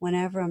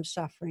whenever I'm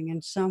suffering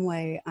in some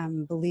way,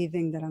 I'm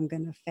believing that I'm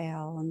going to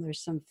fail, and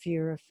there's some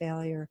fear of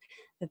failure,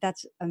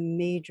 that's a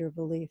major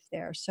belief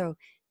there. So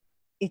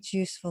it's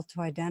useful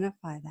to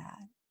identify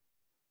that.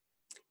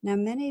 Now,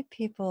 many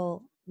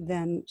people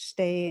then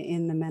stay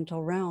in the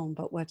mental realm,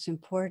 but what's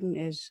important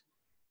is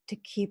to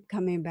keep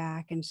coming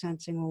back and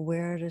sensing, well,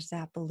 where does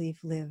that belief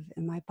live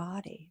in my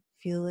body?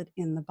 Feel it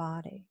in the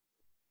body.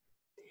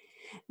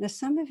 Now,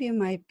 some of you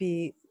might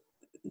be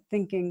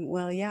thinking,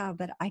 well, yeah,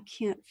 but I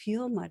can't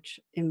feel much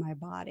in my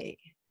body.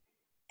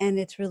 And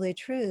it's really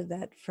true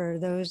that for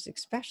those,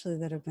 especially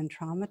that have been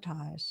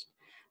traumatized,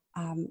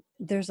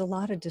 there's a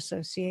lot of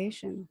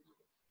dissociation.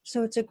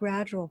 So it's a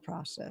gradual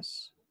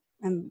process.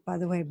 And by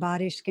the way,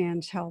 body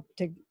scans help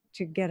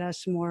to get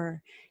us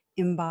more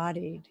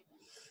embodied.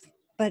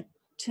 But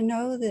to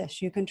know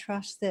this, you can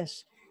trust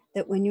this,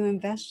 that when you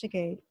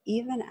investigate,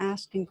 even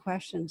asking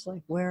questions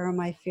like, where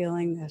am I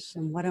feeling this?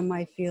 And what am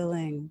I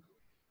feeling?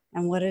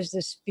 And what does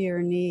this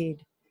fear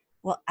need?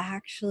 Will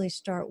actually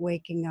start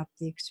waking up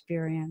the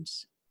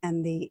experience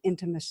and the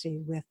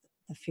intimacy with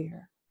the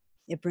fear.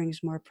 It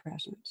brings more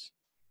presence.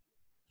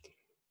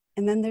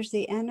 And then there's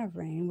the N of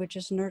rain, which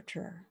is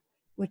nurture,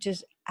 which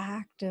is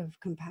active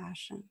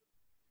compassion.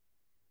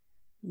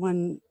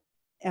 One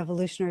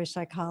evolutionary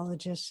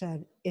psychologist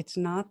said, it's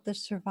not the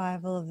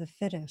survival of the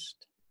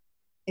fittest,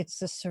 it's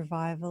the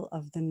survival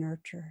of the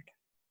nurtured.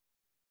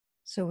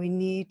 So we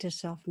need to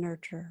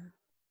self-nurture.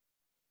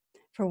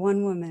 For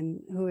one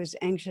woman who is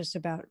anxious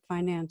about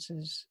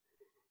finances,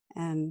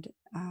 and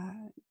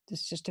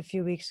just a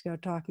few weeks ago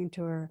talking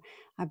to her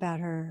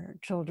about her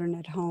children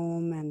at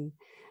home and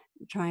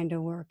trying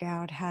to work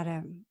out how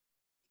to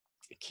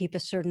keep a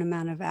certain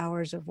amount of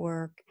hours of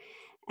work,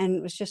 and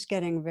it was just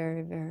getting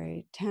very,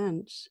 very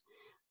tense.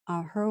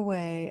 Her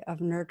way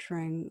of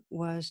nurturing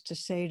was to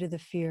say to the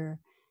fear,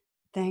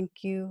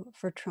 "Thank you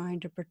for trying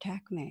to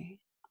protect me.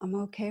 I'm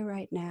okay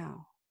right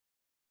now."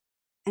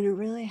 And it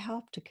really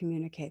helped to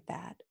communicate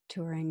that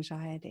to her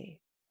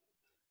anxiety.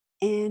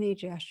 Any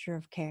gesture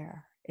of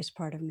care is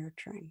part of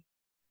nurturing.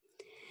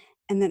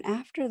 And then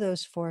after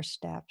those 4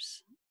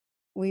 steps,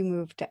 we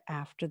move to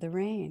after the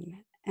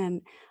rain.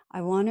 And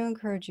I want to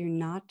encourage you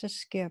not to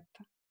skip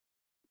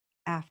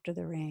after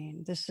the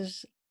rain. This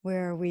is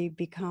where we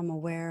become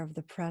aware of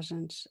the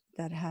presence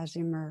that has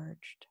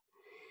emerged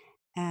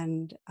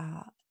and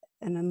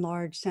an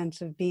enlarged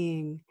sense of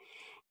being.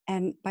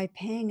 And by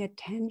paying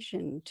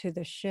attention to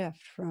the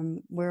shift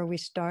from where we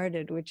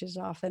started, which is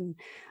often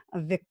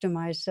a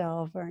victimized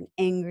self or an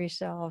angry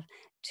self,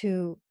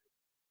 to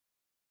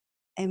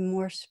a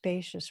more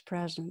spacious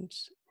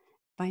presence,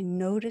 by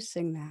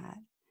noticing that,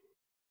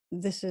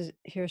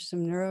 here's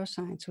some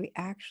neuroscience. We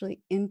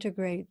actually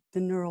integrate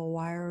the neural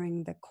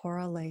wiring that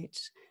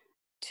correlates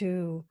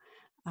to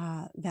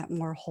that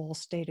more whole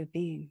state of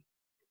being.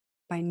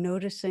 By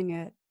noticing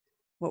it,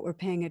 what we're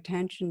paying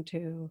attention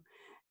to,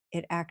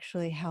 it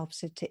actually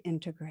helps it to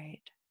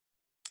integrate.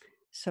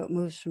 So it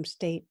moves from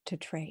state to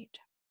trait.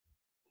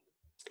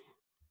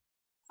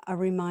 A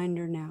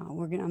reminder now,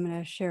 I'm going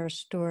to share a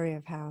story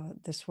of how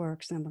this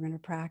works, and then we're going to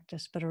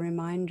practice. But a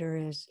reminder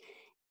is,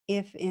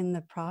 if in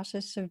the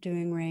process of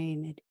doing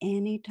rain at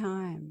any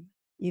time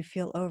you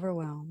feel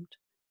overwhelmed,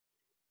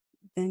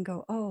 then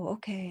go, oh,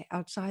 okay,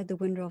 outside the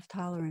window of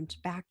tolerance,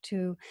 back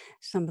to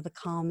some of the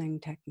calming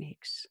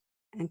techniques,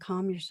 and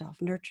calm yourself,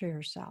 nurture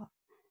yourself,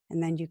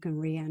 and then you can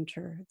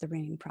re-enter the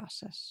rain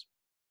process.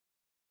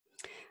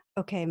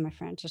 Okay, my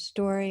friends, a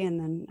story, and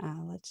then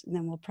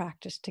then we'll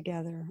practice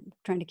together. I'm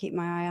trying to keep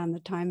my eye on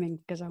the timing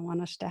because I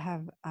want us to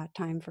have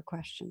time for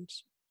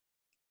questions.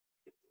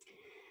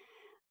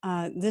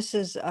 This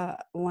is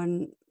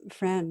one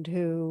friend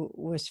who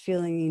was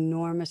feeling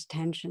enormous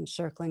tension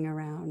circling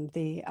around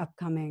the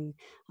upcoming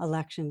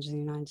elections in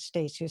the United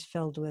States. He was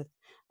filled with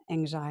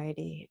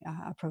anxiety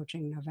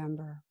approaching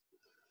November.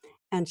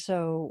 And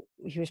so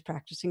he was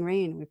practicing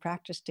rain. We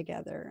practiced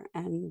together.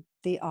 And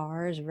the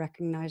R is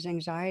recognize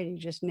anxiety,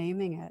 just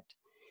naming it,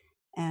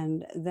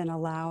 and then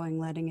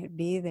letting it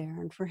be there.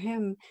 And for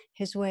him,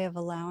 his way of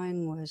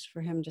allowing was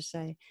for him to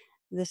say,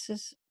 this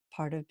is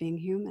part of being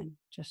human,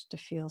 just to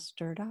feel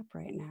stirred up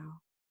right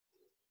now.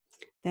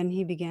 Then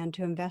he began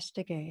to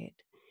investigate.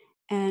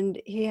 And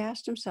he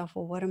asked himself,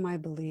 well, what am I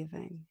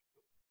believing?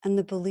 And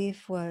the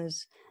belief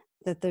was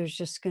that there's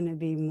just going to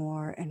be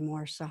more and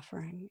more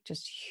suffering,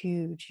 just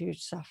huge,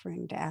 huge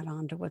suffering to add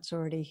on to what's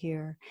already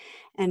here.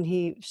 And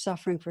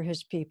suffering for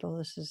his people.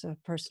 This is a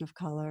person of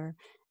color,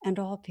 and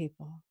all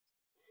people.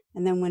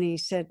 And then when he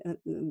said,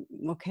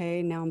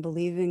 okay, now I'm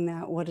believing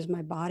that, what is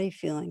my body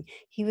feeling?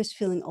 He was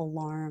feeling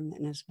alarm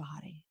in his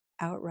body,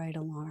 outright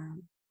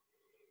alarm.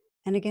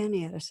 And again,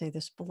 he had to say,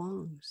 this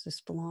belongs,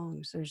 this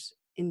belongs. There's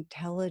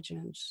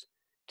intelligence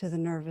to the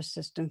nervous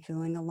system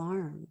feeling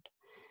alarmed.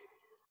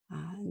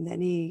 And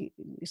then he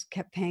just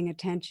kept paying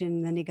attention.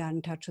 And then he got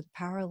in touch with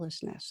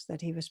powerlessness,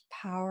 that he was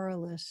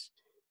powerless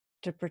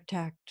to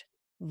protect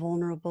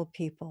vulnerable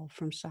people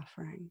from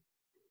suffering.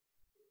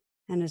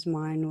 And his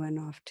mind went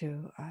off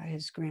to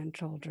his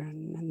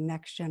grandchildren and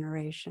next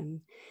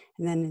generation.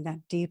 And then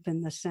that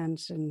deepened the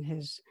sense in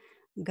his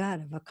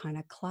gut of a kind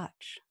of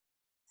clutch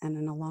and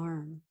an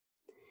alarm.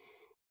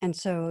 And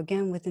so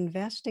again, with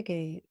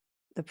investigate,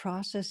 the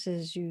process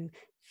is you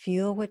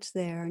feel what's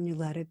there and you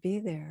let it be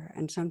there.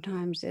 And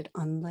sometimes it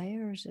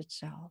unlayers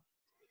itself.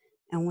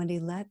 And when he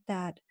let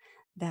that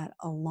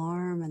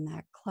alarm and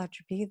that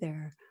clutch be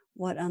there,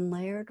 what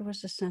unlayered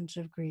was a sense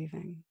of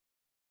grieving,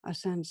 a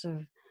sense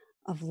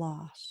of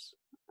loss,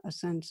 a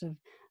sense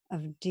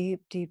of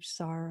deep, deep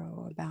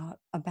sorrow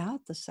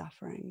about the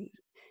suffering,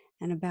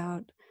 and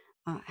about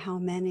how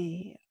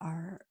many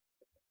are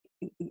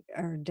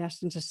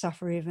destined to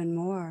suffer even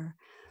more.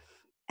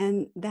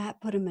 And that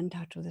put him in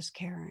touch with his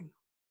caring.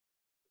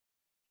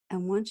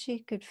 And once he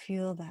could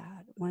feel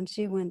that, once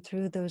he went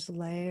through those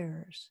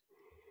layers,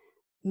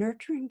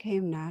 nurturing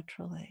came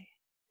naturally.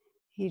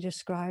 He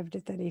described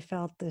it that he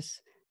felt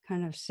this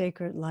kind of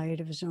sacred light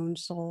of his own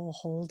soul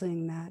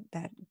holding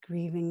that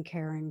grieving,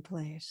 caring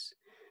place,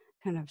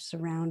 kind of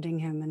surrounding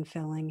him and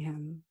filling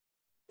him.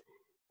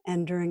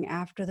 And during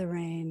after the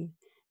rain,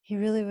 he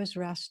really was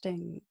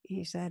resting,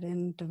 he said,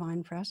 in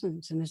divine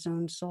presence, in his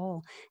own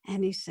soul.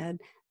 And he said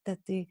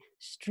that the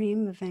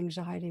stream of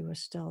anxiety was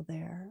still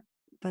there,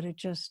 but it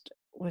just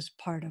was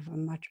part of a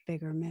much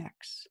bigger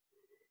mix.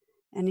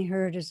 And he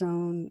heard his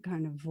own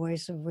kind of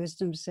voice of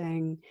wisdom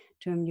saying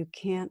to him, you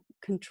can't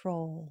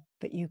control,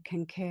 but you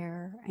can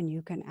care and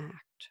you can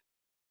act.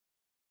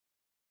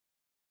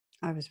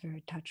 I was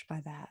very touched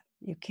by that.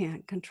 You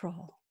can't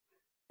control,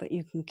 but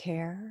you can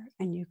care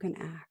and you can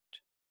act.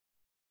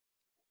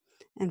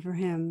 And for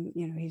him,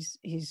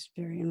 he's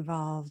very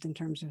involved in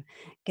terms of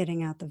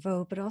getting out the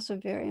vote, but also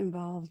very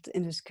involved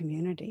in his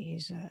community.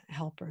 He's a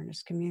helper in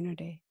his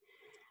community.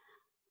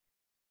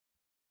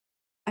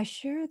 I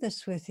share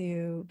this with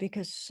you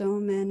because so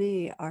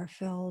many are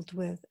filled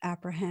with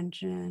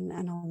apprehension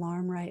and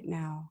alarm right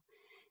now.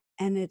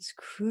 And it's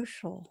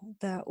crucial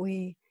that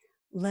we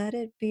let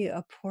it be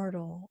a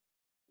portal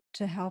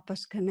to help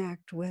us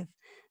connect with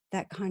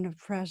that kind of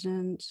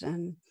presence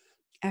and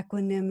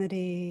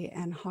equanimity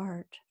and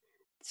heart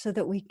so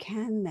that we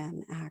can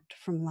then act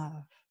from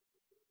love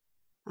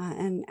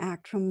and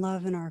act from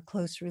love in our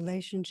close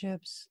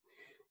relationships,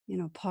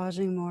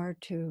 pausing more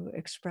to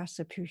express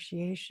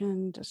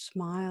appreciation, to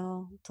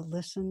smile, to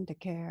listen, to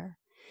care,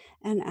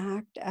 and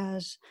act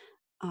as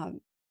um,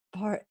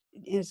 part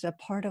is a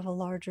part of a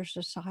larger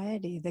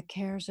society that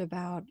cares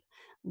about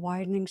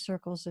widening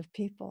circles of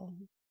people.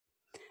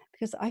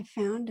 Because I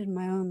found in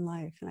my own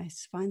life, and I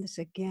find this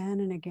again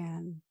and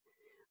again,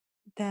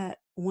 that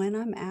when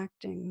I'm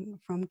acting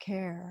from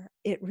care,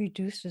 it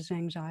reduces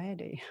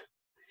anxiety.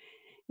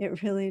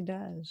 It really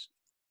does.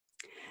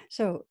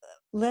 So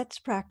let's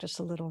practice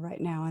a little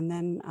right now, and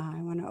then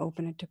I want to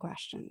open it to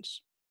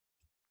questions.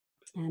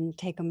 And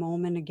take a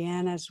moment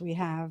again, as we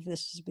have,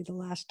 this will be the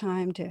last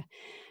time, to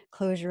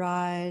close your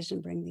eyes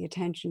and bring the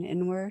attention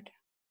inward.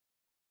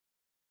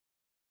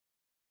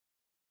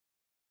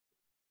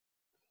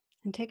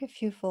 And take a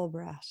few full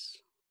breaths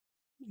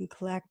and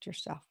collect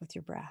yourself with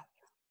your breath.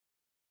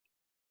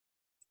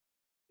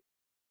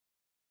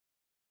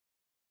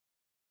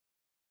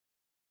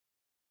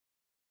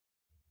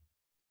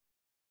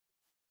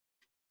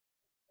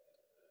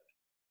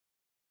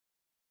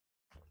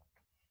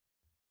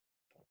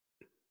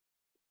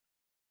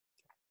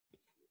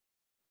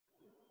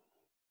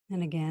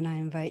 And again, I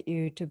invite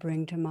you to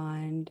bring to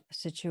mind a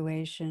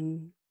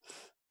situation,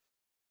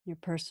 your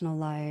personal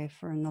life,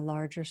 or in the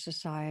larger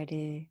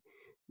society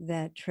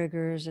that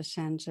triggers a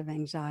sense of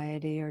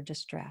anxiety or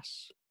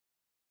distress.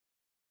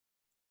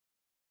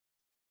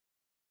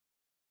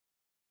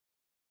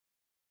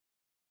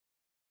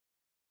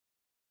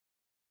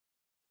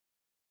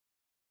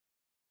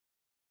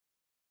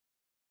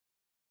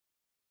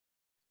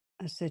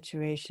 A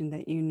situation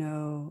that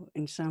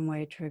in some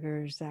way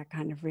triggers that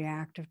kind of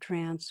reactive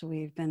trance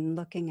we've been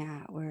looking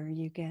at, where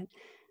you get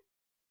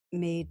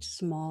made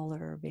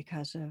smaller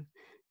because of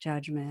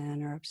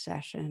judgment or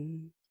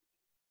obsession,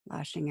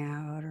 lashing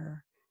out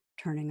or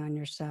turning on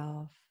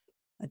yourself,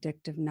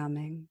 addictive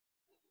numbing.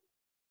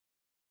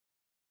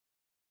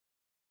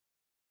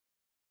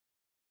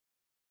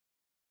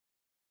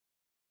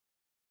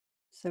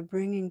 So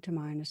bringing to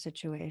mind a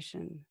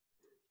situation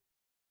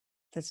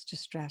that's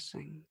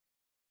distressing,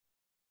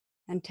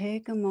 and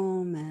take a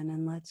moment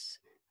and let's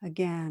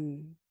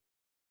again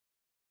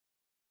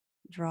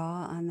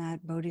draw on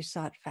that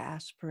bodhisattva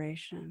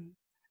aspiration.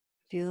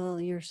 Feel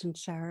your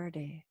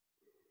sincerity.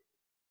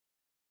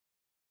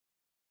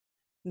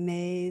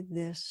 May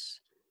this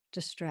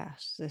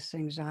distress, this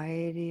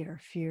anxiety or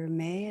fear,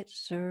 may it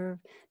serve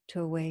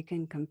to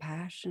awaken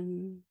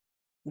compassion,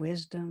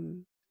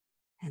 wisdom,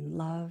 and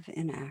love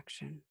in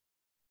action.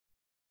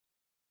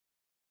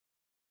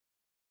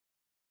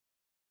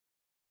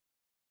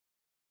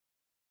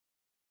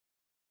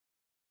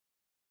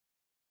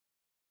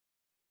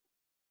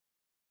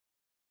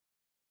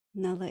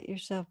 Now let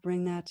yourself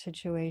bring that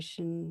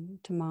situation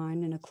to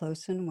mind in a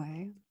close-in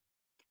way.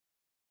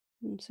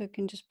 And so you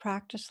can just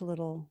practice a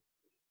little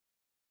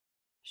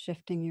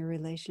shifting your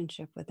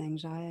relationship with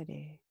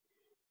anxiety,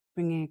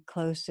 bringing it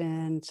close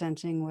in,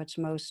 sensing what's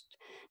most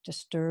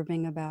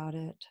disturbing about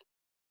it.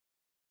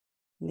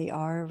 The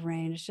R of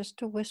rain is just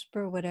to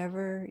whisper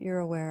whatever you're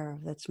aware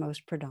of that's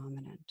most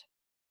predominant.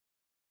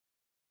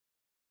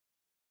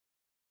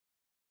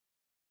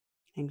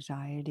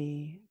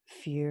 Anxiety,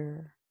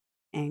 fear,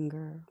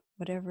 anger,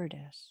 whatever it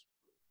is.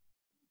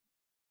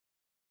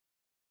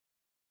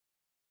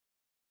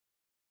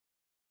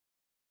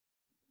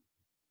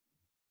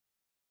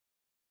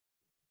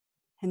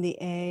 And the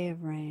A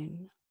of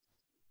rain,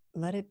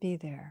 let it be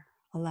there.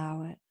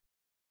 Allow it.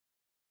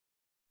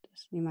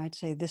 You might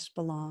say, this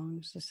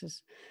belongs. This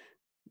is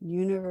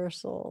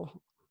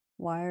universal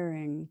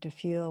wiring to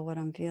feel what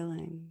I'm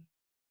feeling.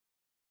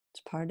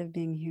 It's part of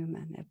being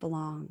human. It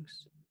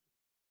belongs.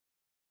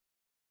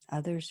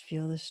 Others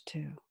feel this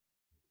too.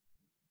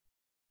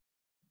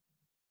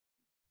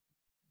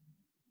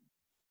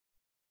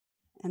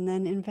 And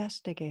then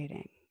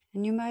investigating.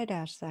 And you might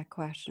ask that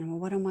question, well,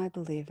 what am I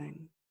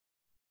believing?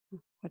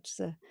 What's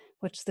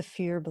the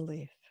fear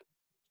belief?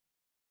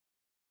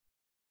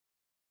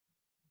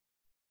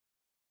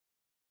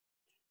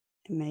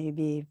 It may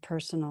be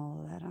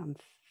personal, that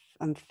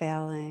I'm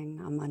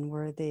failing, I'm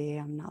unworthy,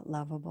 I'm not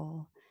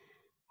lovable.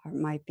 Or it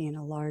might be in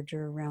a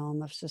larger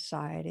realm of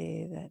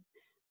society that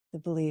the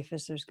belief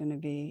is there's going to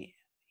be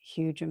a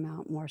huge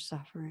amount more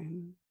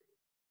suffering.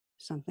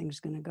 Something's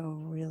going to go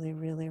really,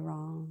 really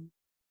wrong.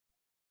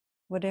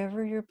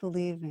 Whatever you're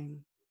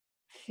believing,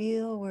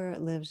 feel where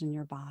it lives in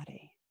your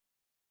body.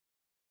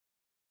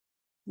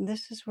 And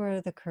this is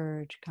where the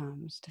courage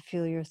comes to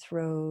feel your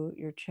throat,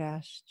 your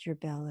chest, your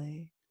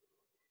belly,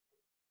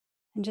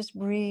 and just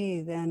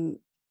breathe and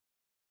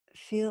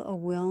feel a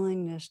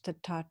willingness to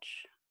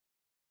touch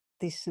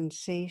these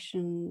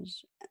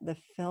sensations, the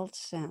felt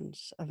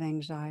sense of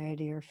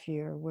anxiety or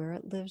fear, where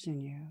it lives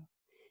in you.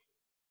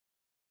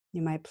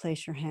 You might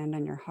place your hand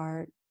on your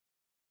heart,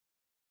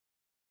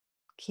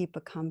 keep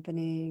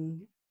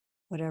accompanying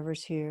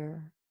whatever's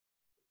here.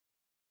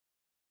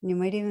 You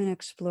might even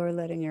explore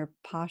letting your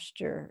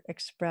posture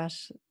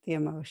express the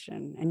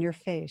emotion and your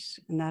face,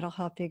 and that'll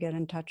help you get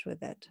in touch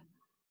with it.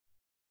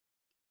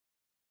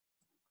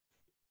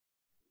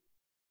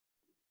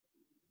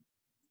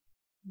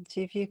 And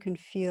see if you can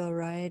feel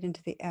right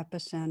into the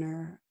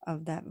epicenter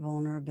of that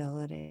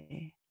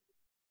vulnerability,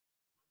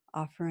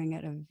 offering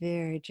it a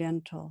very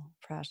gentle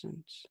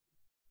presence.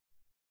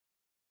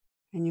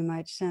 And you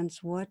might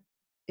sense what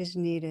is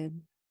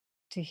needed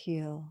to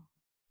heal.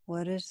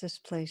 What does this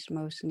place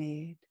most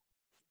need?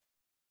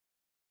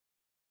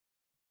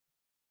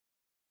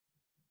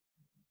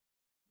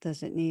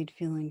 Does it need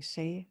feeling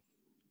safe,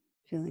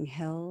 feeling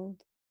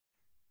held,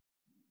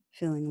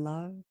 feeling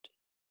loved,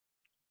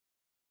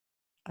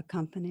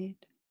 accompanied,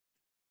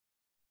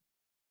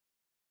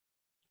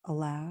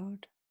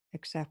 allowed,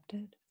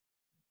 accepted?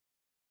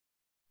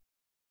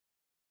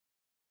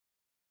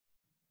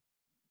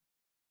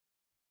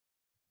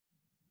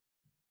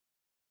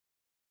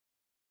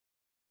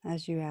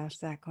 As you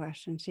ask that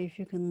question, see if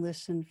you can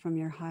listen from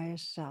your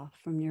highest self,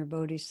 from your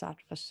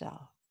bodhisattva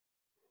self,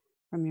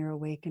 from your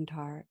awakened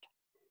heart,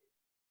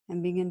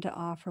 and begin to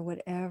offer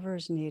whatever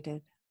is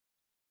needed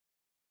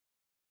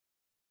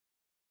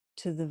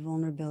to the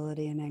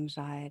vulnerability and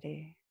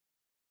anxiety.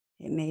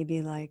 It may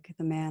be like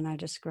the man I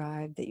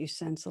described, that you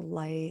sense a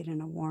light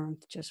and a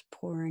warmth just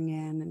pouring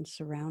in and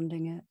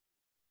surrounding it.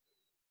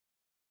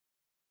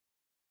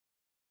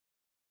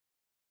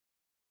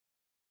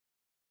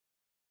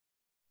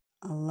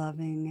 A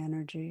loving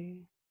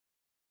energy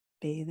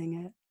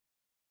bathing it.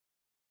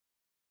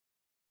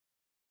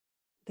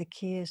 The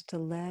key is to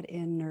let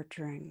in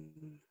nurturing.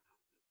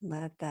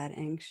 Let that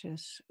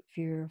anxious,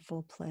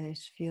 fearful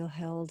place feel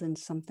held in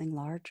something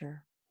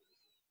larger,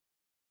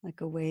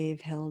 like a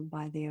wave held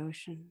by the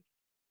ocean.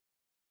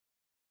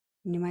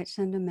 And you might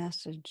send a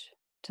message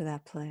to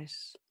that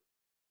place.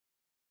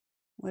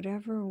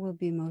 Whatever will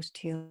be most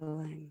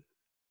healing.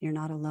 You're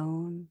not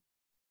alone.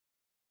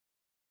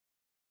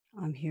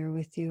 I'm here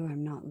with you.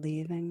 I'm not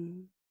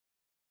leaving.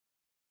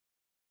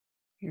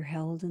 You're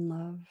held in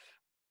love.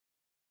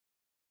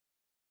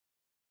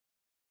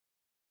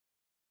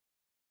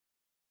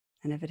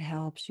 And if it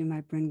helps, you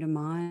might bring to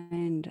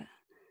mind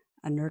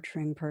a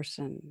nurturing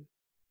person,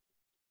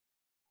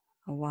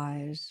 a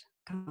wise,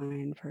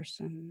 kind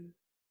person,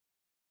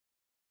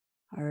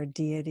 or a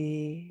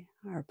deity,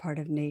 or a part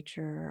of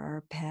nature, or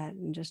a pet,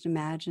 and just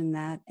imagine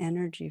that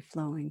energy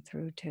flowing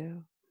through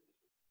too.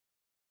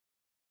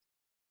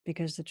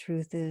 Because the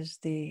truth is,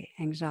 the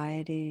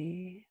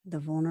anxiety, the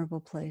vulnerable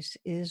place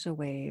is a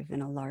wave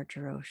in a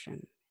larger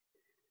ocean.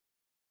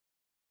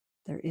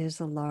 There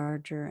is a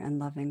larger and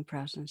loving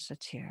presence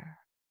that's here.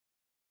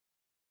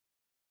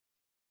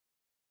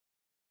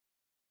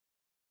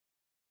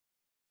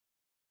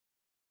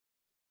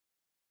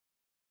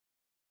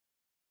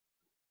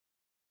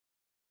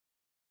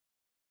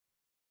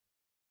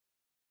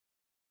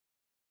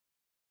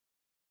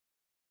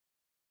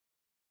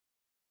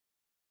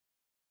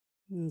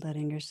 And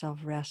letting yourself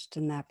rest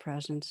in that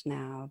presence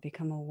now,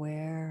 become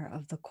aware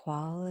of the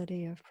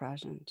quality of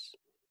presence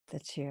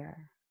that's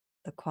here,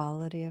 the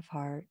quality of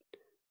heart,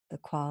 the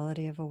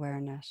quality of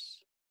awareness,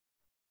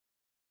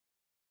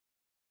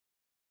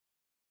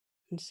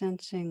 and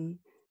sensing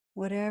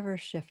whatever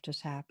shift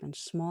has happened,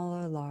 small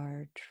or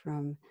large,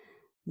 from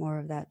more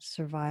of that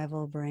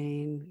survival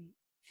brain,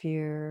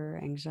 fear,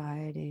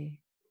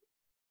 anxiety,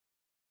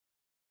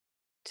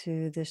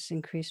 to this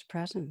increased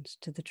presence,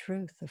 to the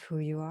truth of who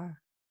you are.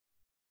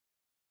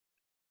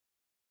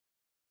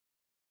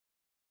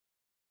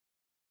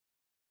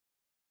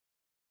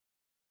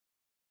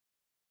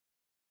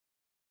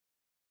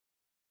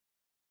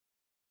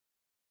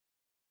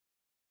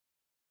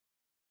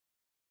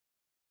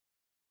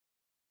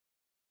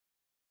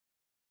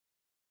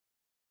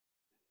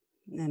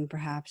 And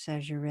perhaps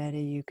as you're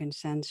ready, you can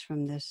sense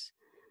from this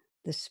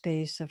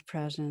space of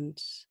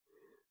presence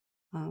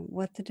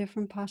what the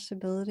different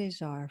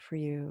possibilities are for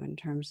you in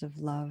terms of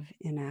love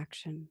in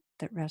action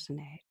that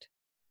resonate.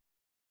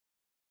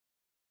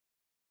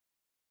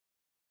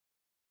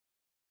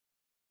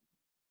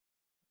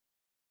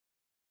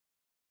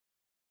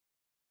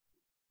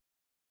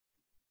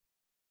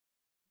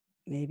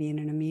 Maybe in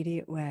an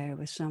immediate way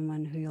with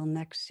someone who you'll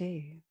next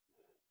see,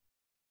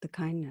 the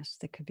kindness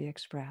that could be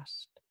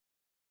expressed,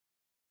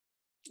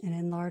 and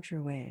in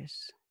larger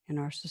ways in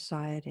our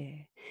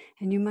society.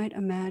 And you might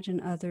imagine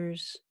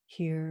others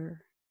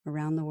here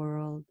around the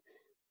world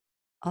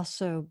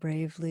also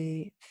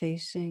bravely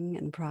facing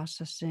and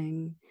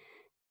processing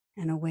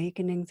and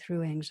awakening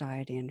through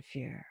anxiety and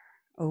fear,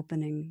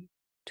 opening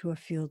to a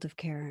field of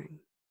caring,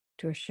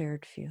 to a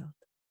shared field.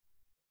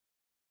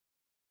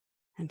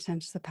 and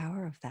sense the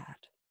power of that.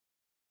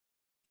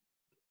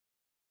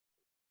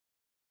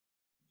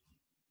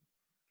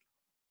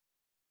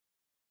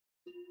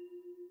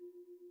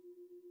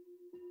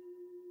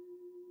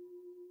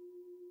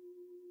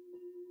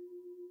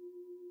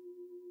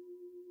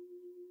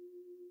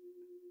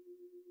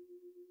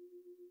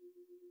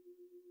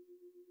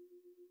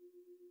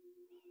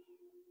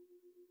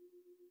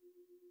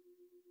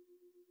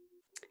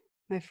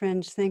 My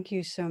friends, thank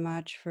you so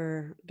much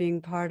for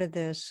being part of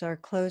this. Our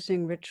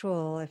closing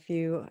ritual, if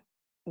you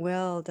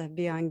will, to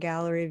be on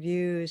gallery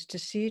views, to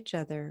see each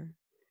other.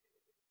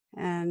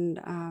 And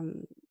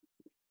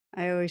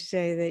I always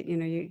say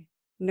that,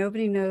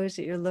 nobody knows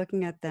that you're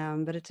looking at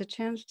them, but it's a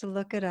chance to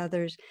look at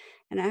others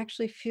and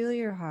actually feel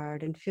your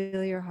heart and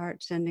feel your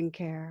heart sending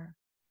care.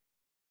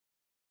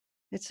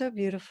 It's so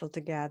beautiful to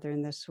gather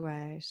in this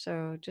way.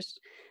 So just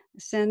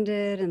send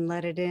it and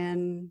let it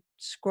in.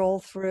 Scroll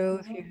through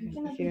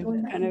if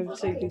you kind of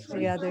so you can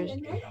see others.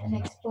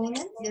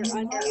 You're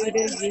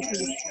unmuted. You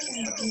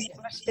can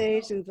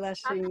namaste and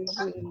blessings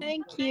and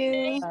Thank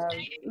you.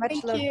 much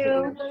Thank love to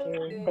you.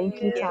 you.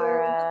 Thank you,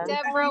 Tara.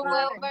 Deborah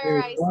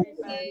Wilbur, I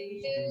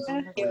see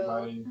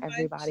you.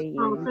 Everybody.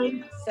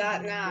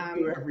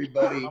 Satnam.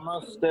 Everybody.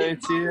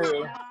 Namaste to you.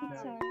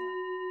 Tara.